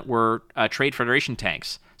equivalent, were Trade Federation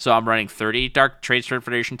tanks. So I'm running 30 Trade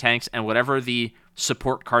Federation tanks and whatever the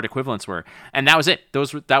support card equivalents were, and that was it.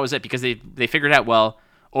 That was it, because they figured out, well,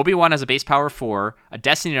 Obi-Wan has a base power 4, a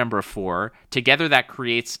destiny number of 4. Together that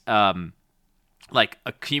creates like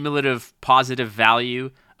a cumulative positive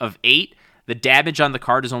value of 8. The damage on the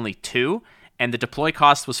card is only 2, and the deploy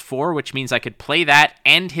cost was 4, which means I could play that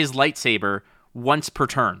and his lightsaber once per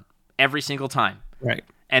turn, every single time. Right.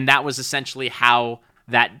 And that was essentially how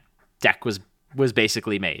that deck was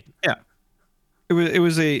basically made. Yeah. it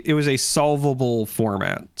was a solvable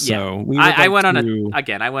format. So Yeah. we would I like went on to,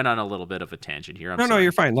 I went on a little bit of a tangent here. I'm no, sorry.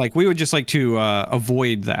 you're fine. Like we would just like to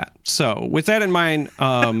avoid that. So with that in mind,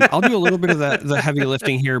 I'll do a little bit of the heavy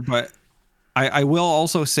lifting here, but I will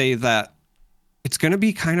also say that it's going to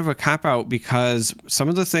be kind of a cop out because some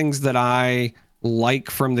of the things that I like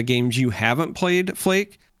from the games you haven't played,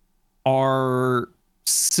 Flake, are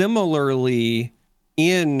similarly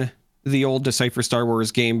in the old Decipher Star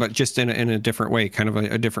Wars game, but just in a different way, kind of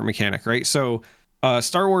a different mechanic, right? So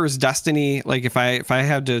Star Wars Destiny, like if I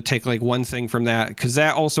had to take like one thing from that, because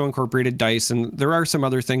that also incorporated dice, and there are some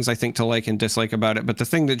other things I think to like and dislike about it, but the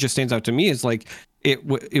thing that just stands out to me is like it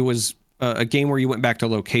was a game where you went back to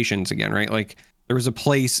locations again, right? Like there was a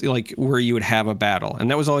place like where you would have a battle, and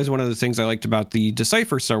that was always one of the things I liked about the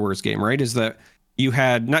Decipher Star Wars game, right? Is that you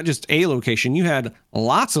had not just a location, you had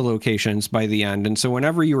lots of locations by the end. And so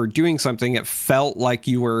whenever you were doing something, it felt like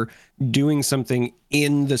you were doing something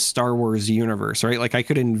in the Star Wars universe, right? Like I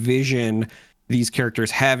could envision these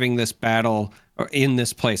characters having this battle in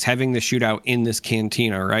this place, having the shootout in this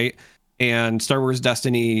cantina, right? And Star Wars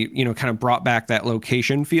Destiny, kind of brought back that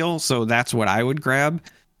location feel. So that's what I would grab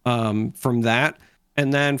from that.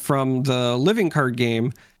 And then from the living card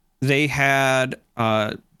game, they had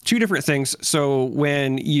two different things. So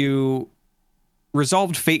when you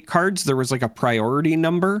resolved fate cards, there was like a priority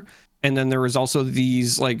number. And then there was also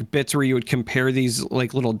these like bits where you would compare these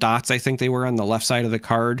like little dots. I think they were on the left side of the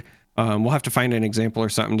card. We'll have to find an example or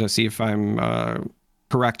something to see if I'm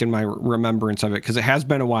correct in my remembrance of it, because it has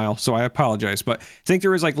been a while. So I apologize. But I think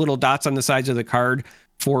there was like little dots on the sides of the card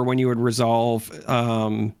for when you would resolve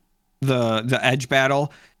the edge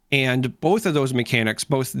battle. And both of those mechanics,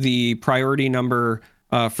 both the priority number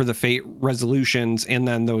for the fate resolutions and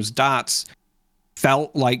then those dots,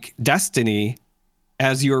 felt like Destiny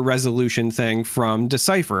as your resolution thing from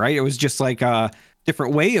Decipher, right? It was just like a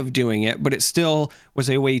different way of doing it, but it still was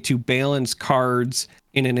a way to balance cards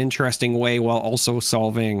in an interesting way while also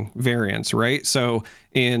solving variants, right? So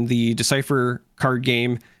in the Decipher card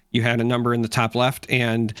game, you had a number in the top left,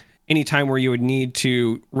 and anytime where you would need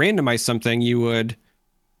to randomize something, you would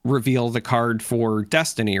reveal the card for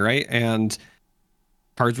Destiny, right? And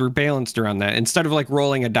cards were balanced around that instead of like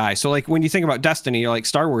rolling a die. So like when you think about Destiny, like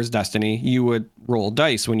Star Wars Destiny, you would roll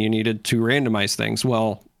dice when you needed to randomize things.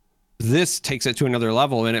 Well, this takes it to another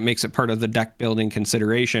level and it makes it part of the deck building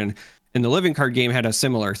consideration. And the living card game had a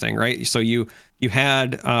similar thing, right? So you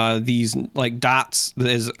had these like dots,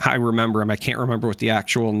 as I remember them. I can't remember what the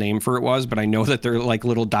actual name for it was, but I know that they're like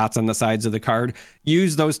little dots on the sides of the card.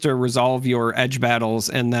 Use those to resolve your edge battles.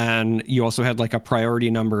 And then you also had like a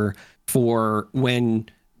priority number for when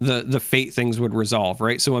the fate things would resolve,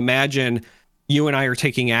 right? So imagine you and I are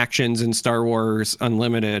taking actions in Star Wars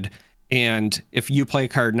Unlimited, and if you play a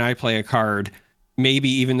card and I play a card, maybe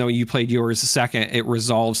even though you played yours second, it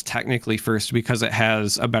resolves technically first because it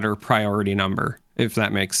has a better priority number, if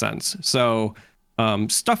that makes sense. So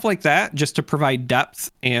stuff like that, just to provide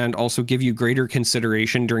depth and also give you greater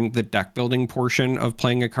consideration during the deck building portion of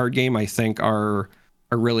playing a card game, I think are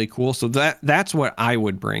really cool. So that's what I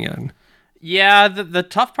would bring in. Yeah, the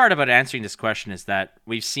tough part about answering this question is that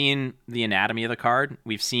we've seen the anatomy of the card.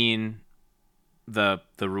 We've seen the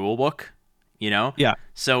rule book, Yeah.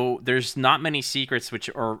 So there's not many secrets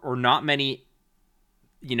or not many,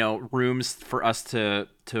 rooms for us to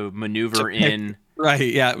maneuver in.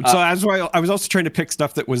 Right. Yeah. So that's why I was also trying to pick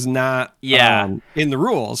stuff that was not in the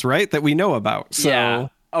rules, right? That we know about. So yeah.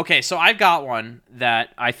 Okay, so I've got one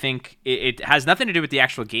that I think it has nothing to do with the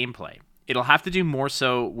actual gameplay. It'll have to do more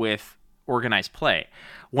so with organized play.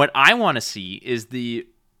 What I want to see is the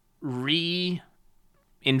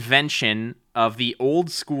reinvention of the old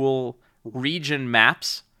school region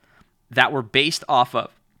maps that were based off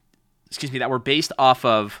of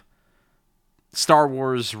Star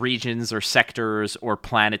Wars regions or sectors or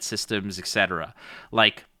planet systems, etc.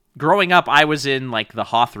 Like growing up, I was in like the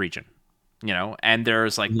Hoth region, and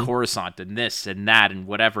there's like Coruscant and this and that and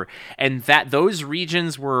whatever, and that those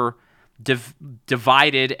regions were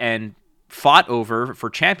divided and fought over for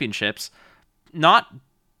championships, not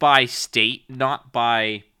by state, not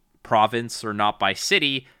by province, or not by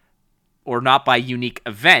city, or not by unique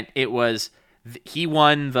event. It was he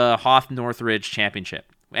won the Hoth Northridge Championship,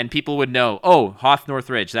 and people would know, oh, Hoth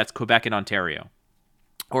Northridge, that's Quebec and Ontario,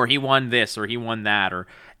 or he won this, or he won that, or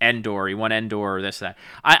Endor, he won Endor, or this, that.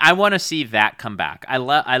 I want to see that come back. I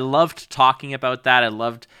loved talking about that. I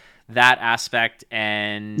loved that aspect.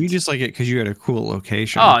 And You just like it because you had a cool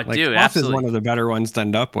location. Oh, like, dude, Hoth absolutely. is one of the better ones to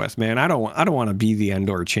end up with, man. I don't want to be the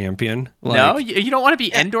Endor champion. no, you don't want to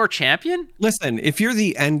be Endor champion? Listen, if you're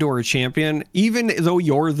the Endor champion, even though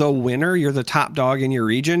you're the winner, you're the top dog in your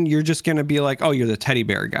region, you're just going to be like, oh, you're the teddy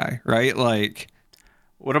bear guy, right? Like,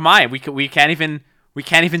 what am I? We can't even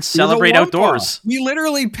celebrate outdoors. We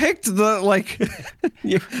literally picked the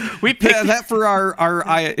We picked that for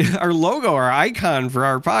our logo, our icon for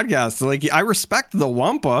our podcast. Like, I respect the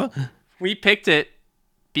Wampa. We picked it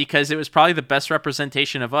because it was probably the best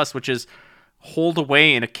representation of us, which is holed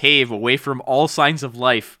away in a cave, away from all signs of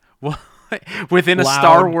life, within a Loud,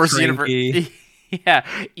 Star Wars cranky. universe. Yeah,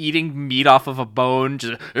 eating meat off of a bone,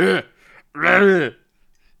 just that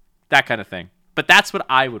kind of thing. But that's what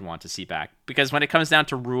I would want to see back, because when it comes down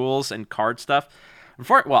to rules and card stuff,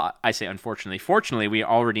 I say unfortunately. Fortunately, we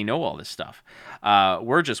already know all this stuff.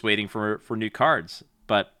 We're just waiting for new cards.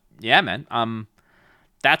 But yeah, man,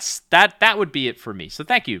 that would be it for me. So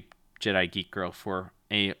thank you, Jedi Geek Girl, for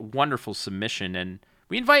a wonderful submission, and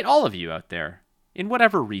we invite all of you out there in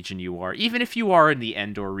whatever region you are, even if you are in the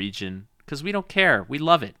Endor region, because we don't care. We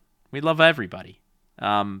love it. We love everybody.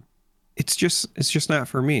 It's just not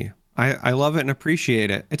for me. I love it and appreciate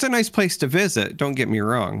it. It's a nice place to visit. Don't get me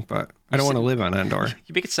wrong, but I don't want to live on Endor.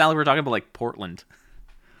 You make it sound like we're talking about like Portland.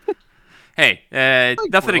 Hey, nothing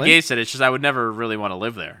Portland. against it. It's just I would never really want to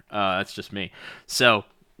live there. That's just me. So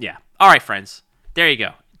yeah. All right, friends. There you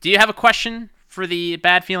go. Do you have a question for the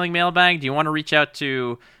Bad Feeling mailbag? Do you want to reach out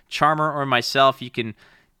to Charmer or myself? You can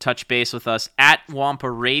touch base with us at Wampa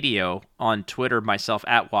Radio on Twitter. Myself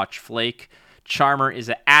at WatchFlake. Charmer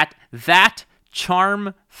is at that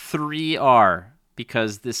Charm3R,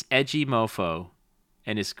 because this edgy mofo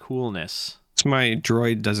and his coolness. It's my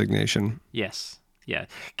droid designation. Yes. Yeah.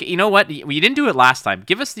 You know what? You didn't do it last time.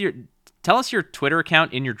 Tell us your Twitter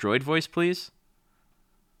account in your droid voice, please.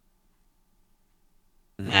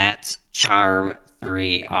 That's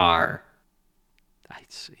Charm3R.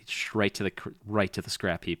 It's right to the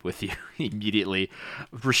scrap heap with you immediately.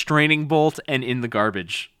 Restraining bolt and in the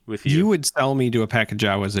garbage with you. You would sell me to a pack of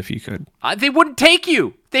Jawas if you could. They wouldn't take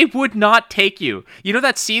you. They would not take you. You know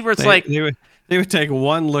that scene where it's they would take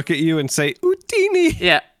one look at you and say, Utini.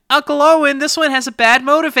 Yeah, Uncle Owen, this one has a bad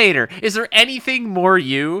motivator. Is there anything more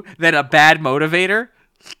you than a bad motivator?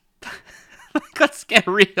 Let's get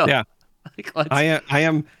real. Yeah. I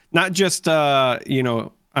am not just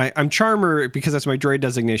I'm Charmer because that's my droid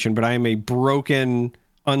designation, but I am a broken,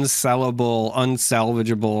 unsellable,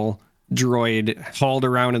 unsalvageable droid hauled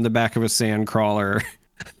around in the back of a sand crawler.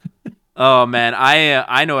 Oh man,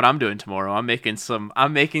 I know what I'm doing tomorrow. I'm making some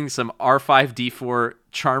R5D4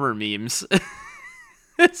 Charmer memes.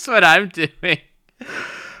 That's what I'm doing.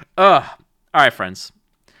 All right, friends.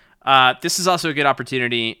 This is also a good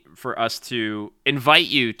opportunity for us to invite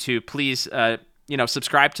you to please,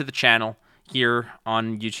 subscribe to the channel here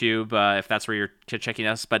on YouTube, if that's where you're checking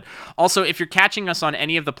us. But also, if you're catching us on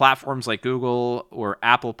any of the platforms like Google or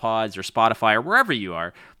Apple Pods or Spotify or wherever you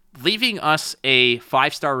are, leaving us a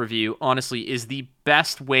 5-star review, honestly, is the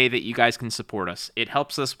best way that you guys can support us. It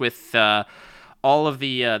helps us with all of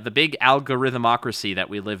the big algorithmocracy that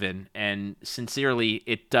we live in, and sincerely,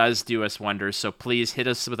 it does do us wonders. So please hit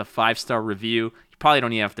us with a 5-star review. You probably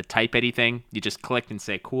don't even have to type anything. You just click and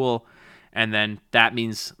say cool, and then that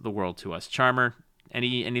means the world to us. Charmer,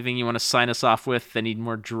 anything you want to sign us off with? Any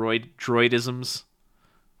more droidisms?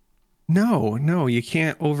 No, you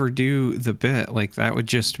can't overdo the bit. Like, that would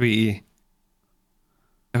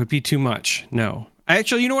be too much. No.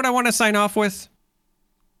 Actually, you know what I want to sign off with?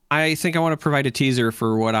 I think I want to provide a teaser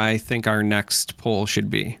for what I think our next poll should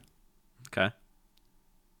be. Okay.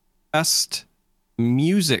 Best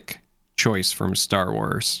music choice from Star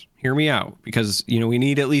Wars. Hear me out, because we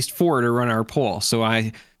need at least 4 to run our poll. So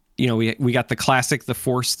we got the classic, the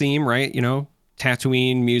Force theme, right?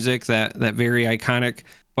 Tatooine music, that very iconic.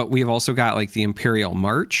 But we've also got like the Imperial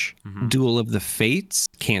March, Duel of the Fates,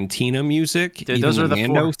 Cantina music. Dude, those are the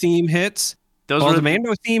Mando 4 theme hits. Those are the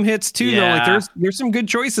Mando theme hits too. Yeah. Though, like there's some good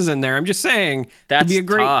choices in there. I'm just saying That's it'd be a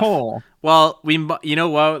great tough. poll. Well, you know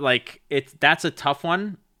what? Like that's a tough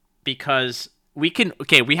one, because we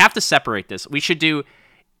have to separate this. We should do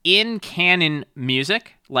in canon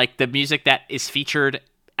music, like the music that is featured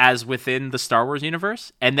as within the Star Wars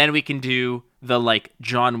universe, and then we can do the like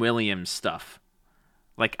John Williams stuff.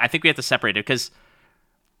 Like, I think we have to separate it, because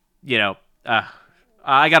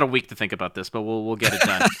I got a week to think about this, but we'll get it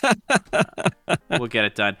done. We'll get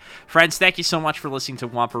it done. Friends, thank you so much for listening to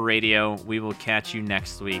Wampa Radio. We will catch you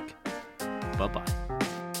next week. Bye-bye.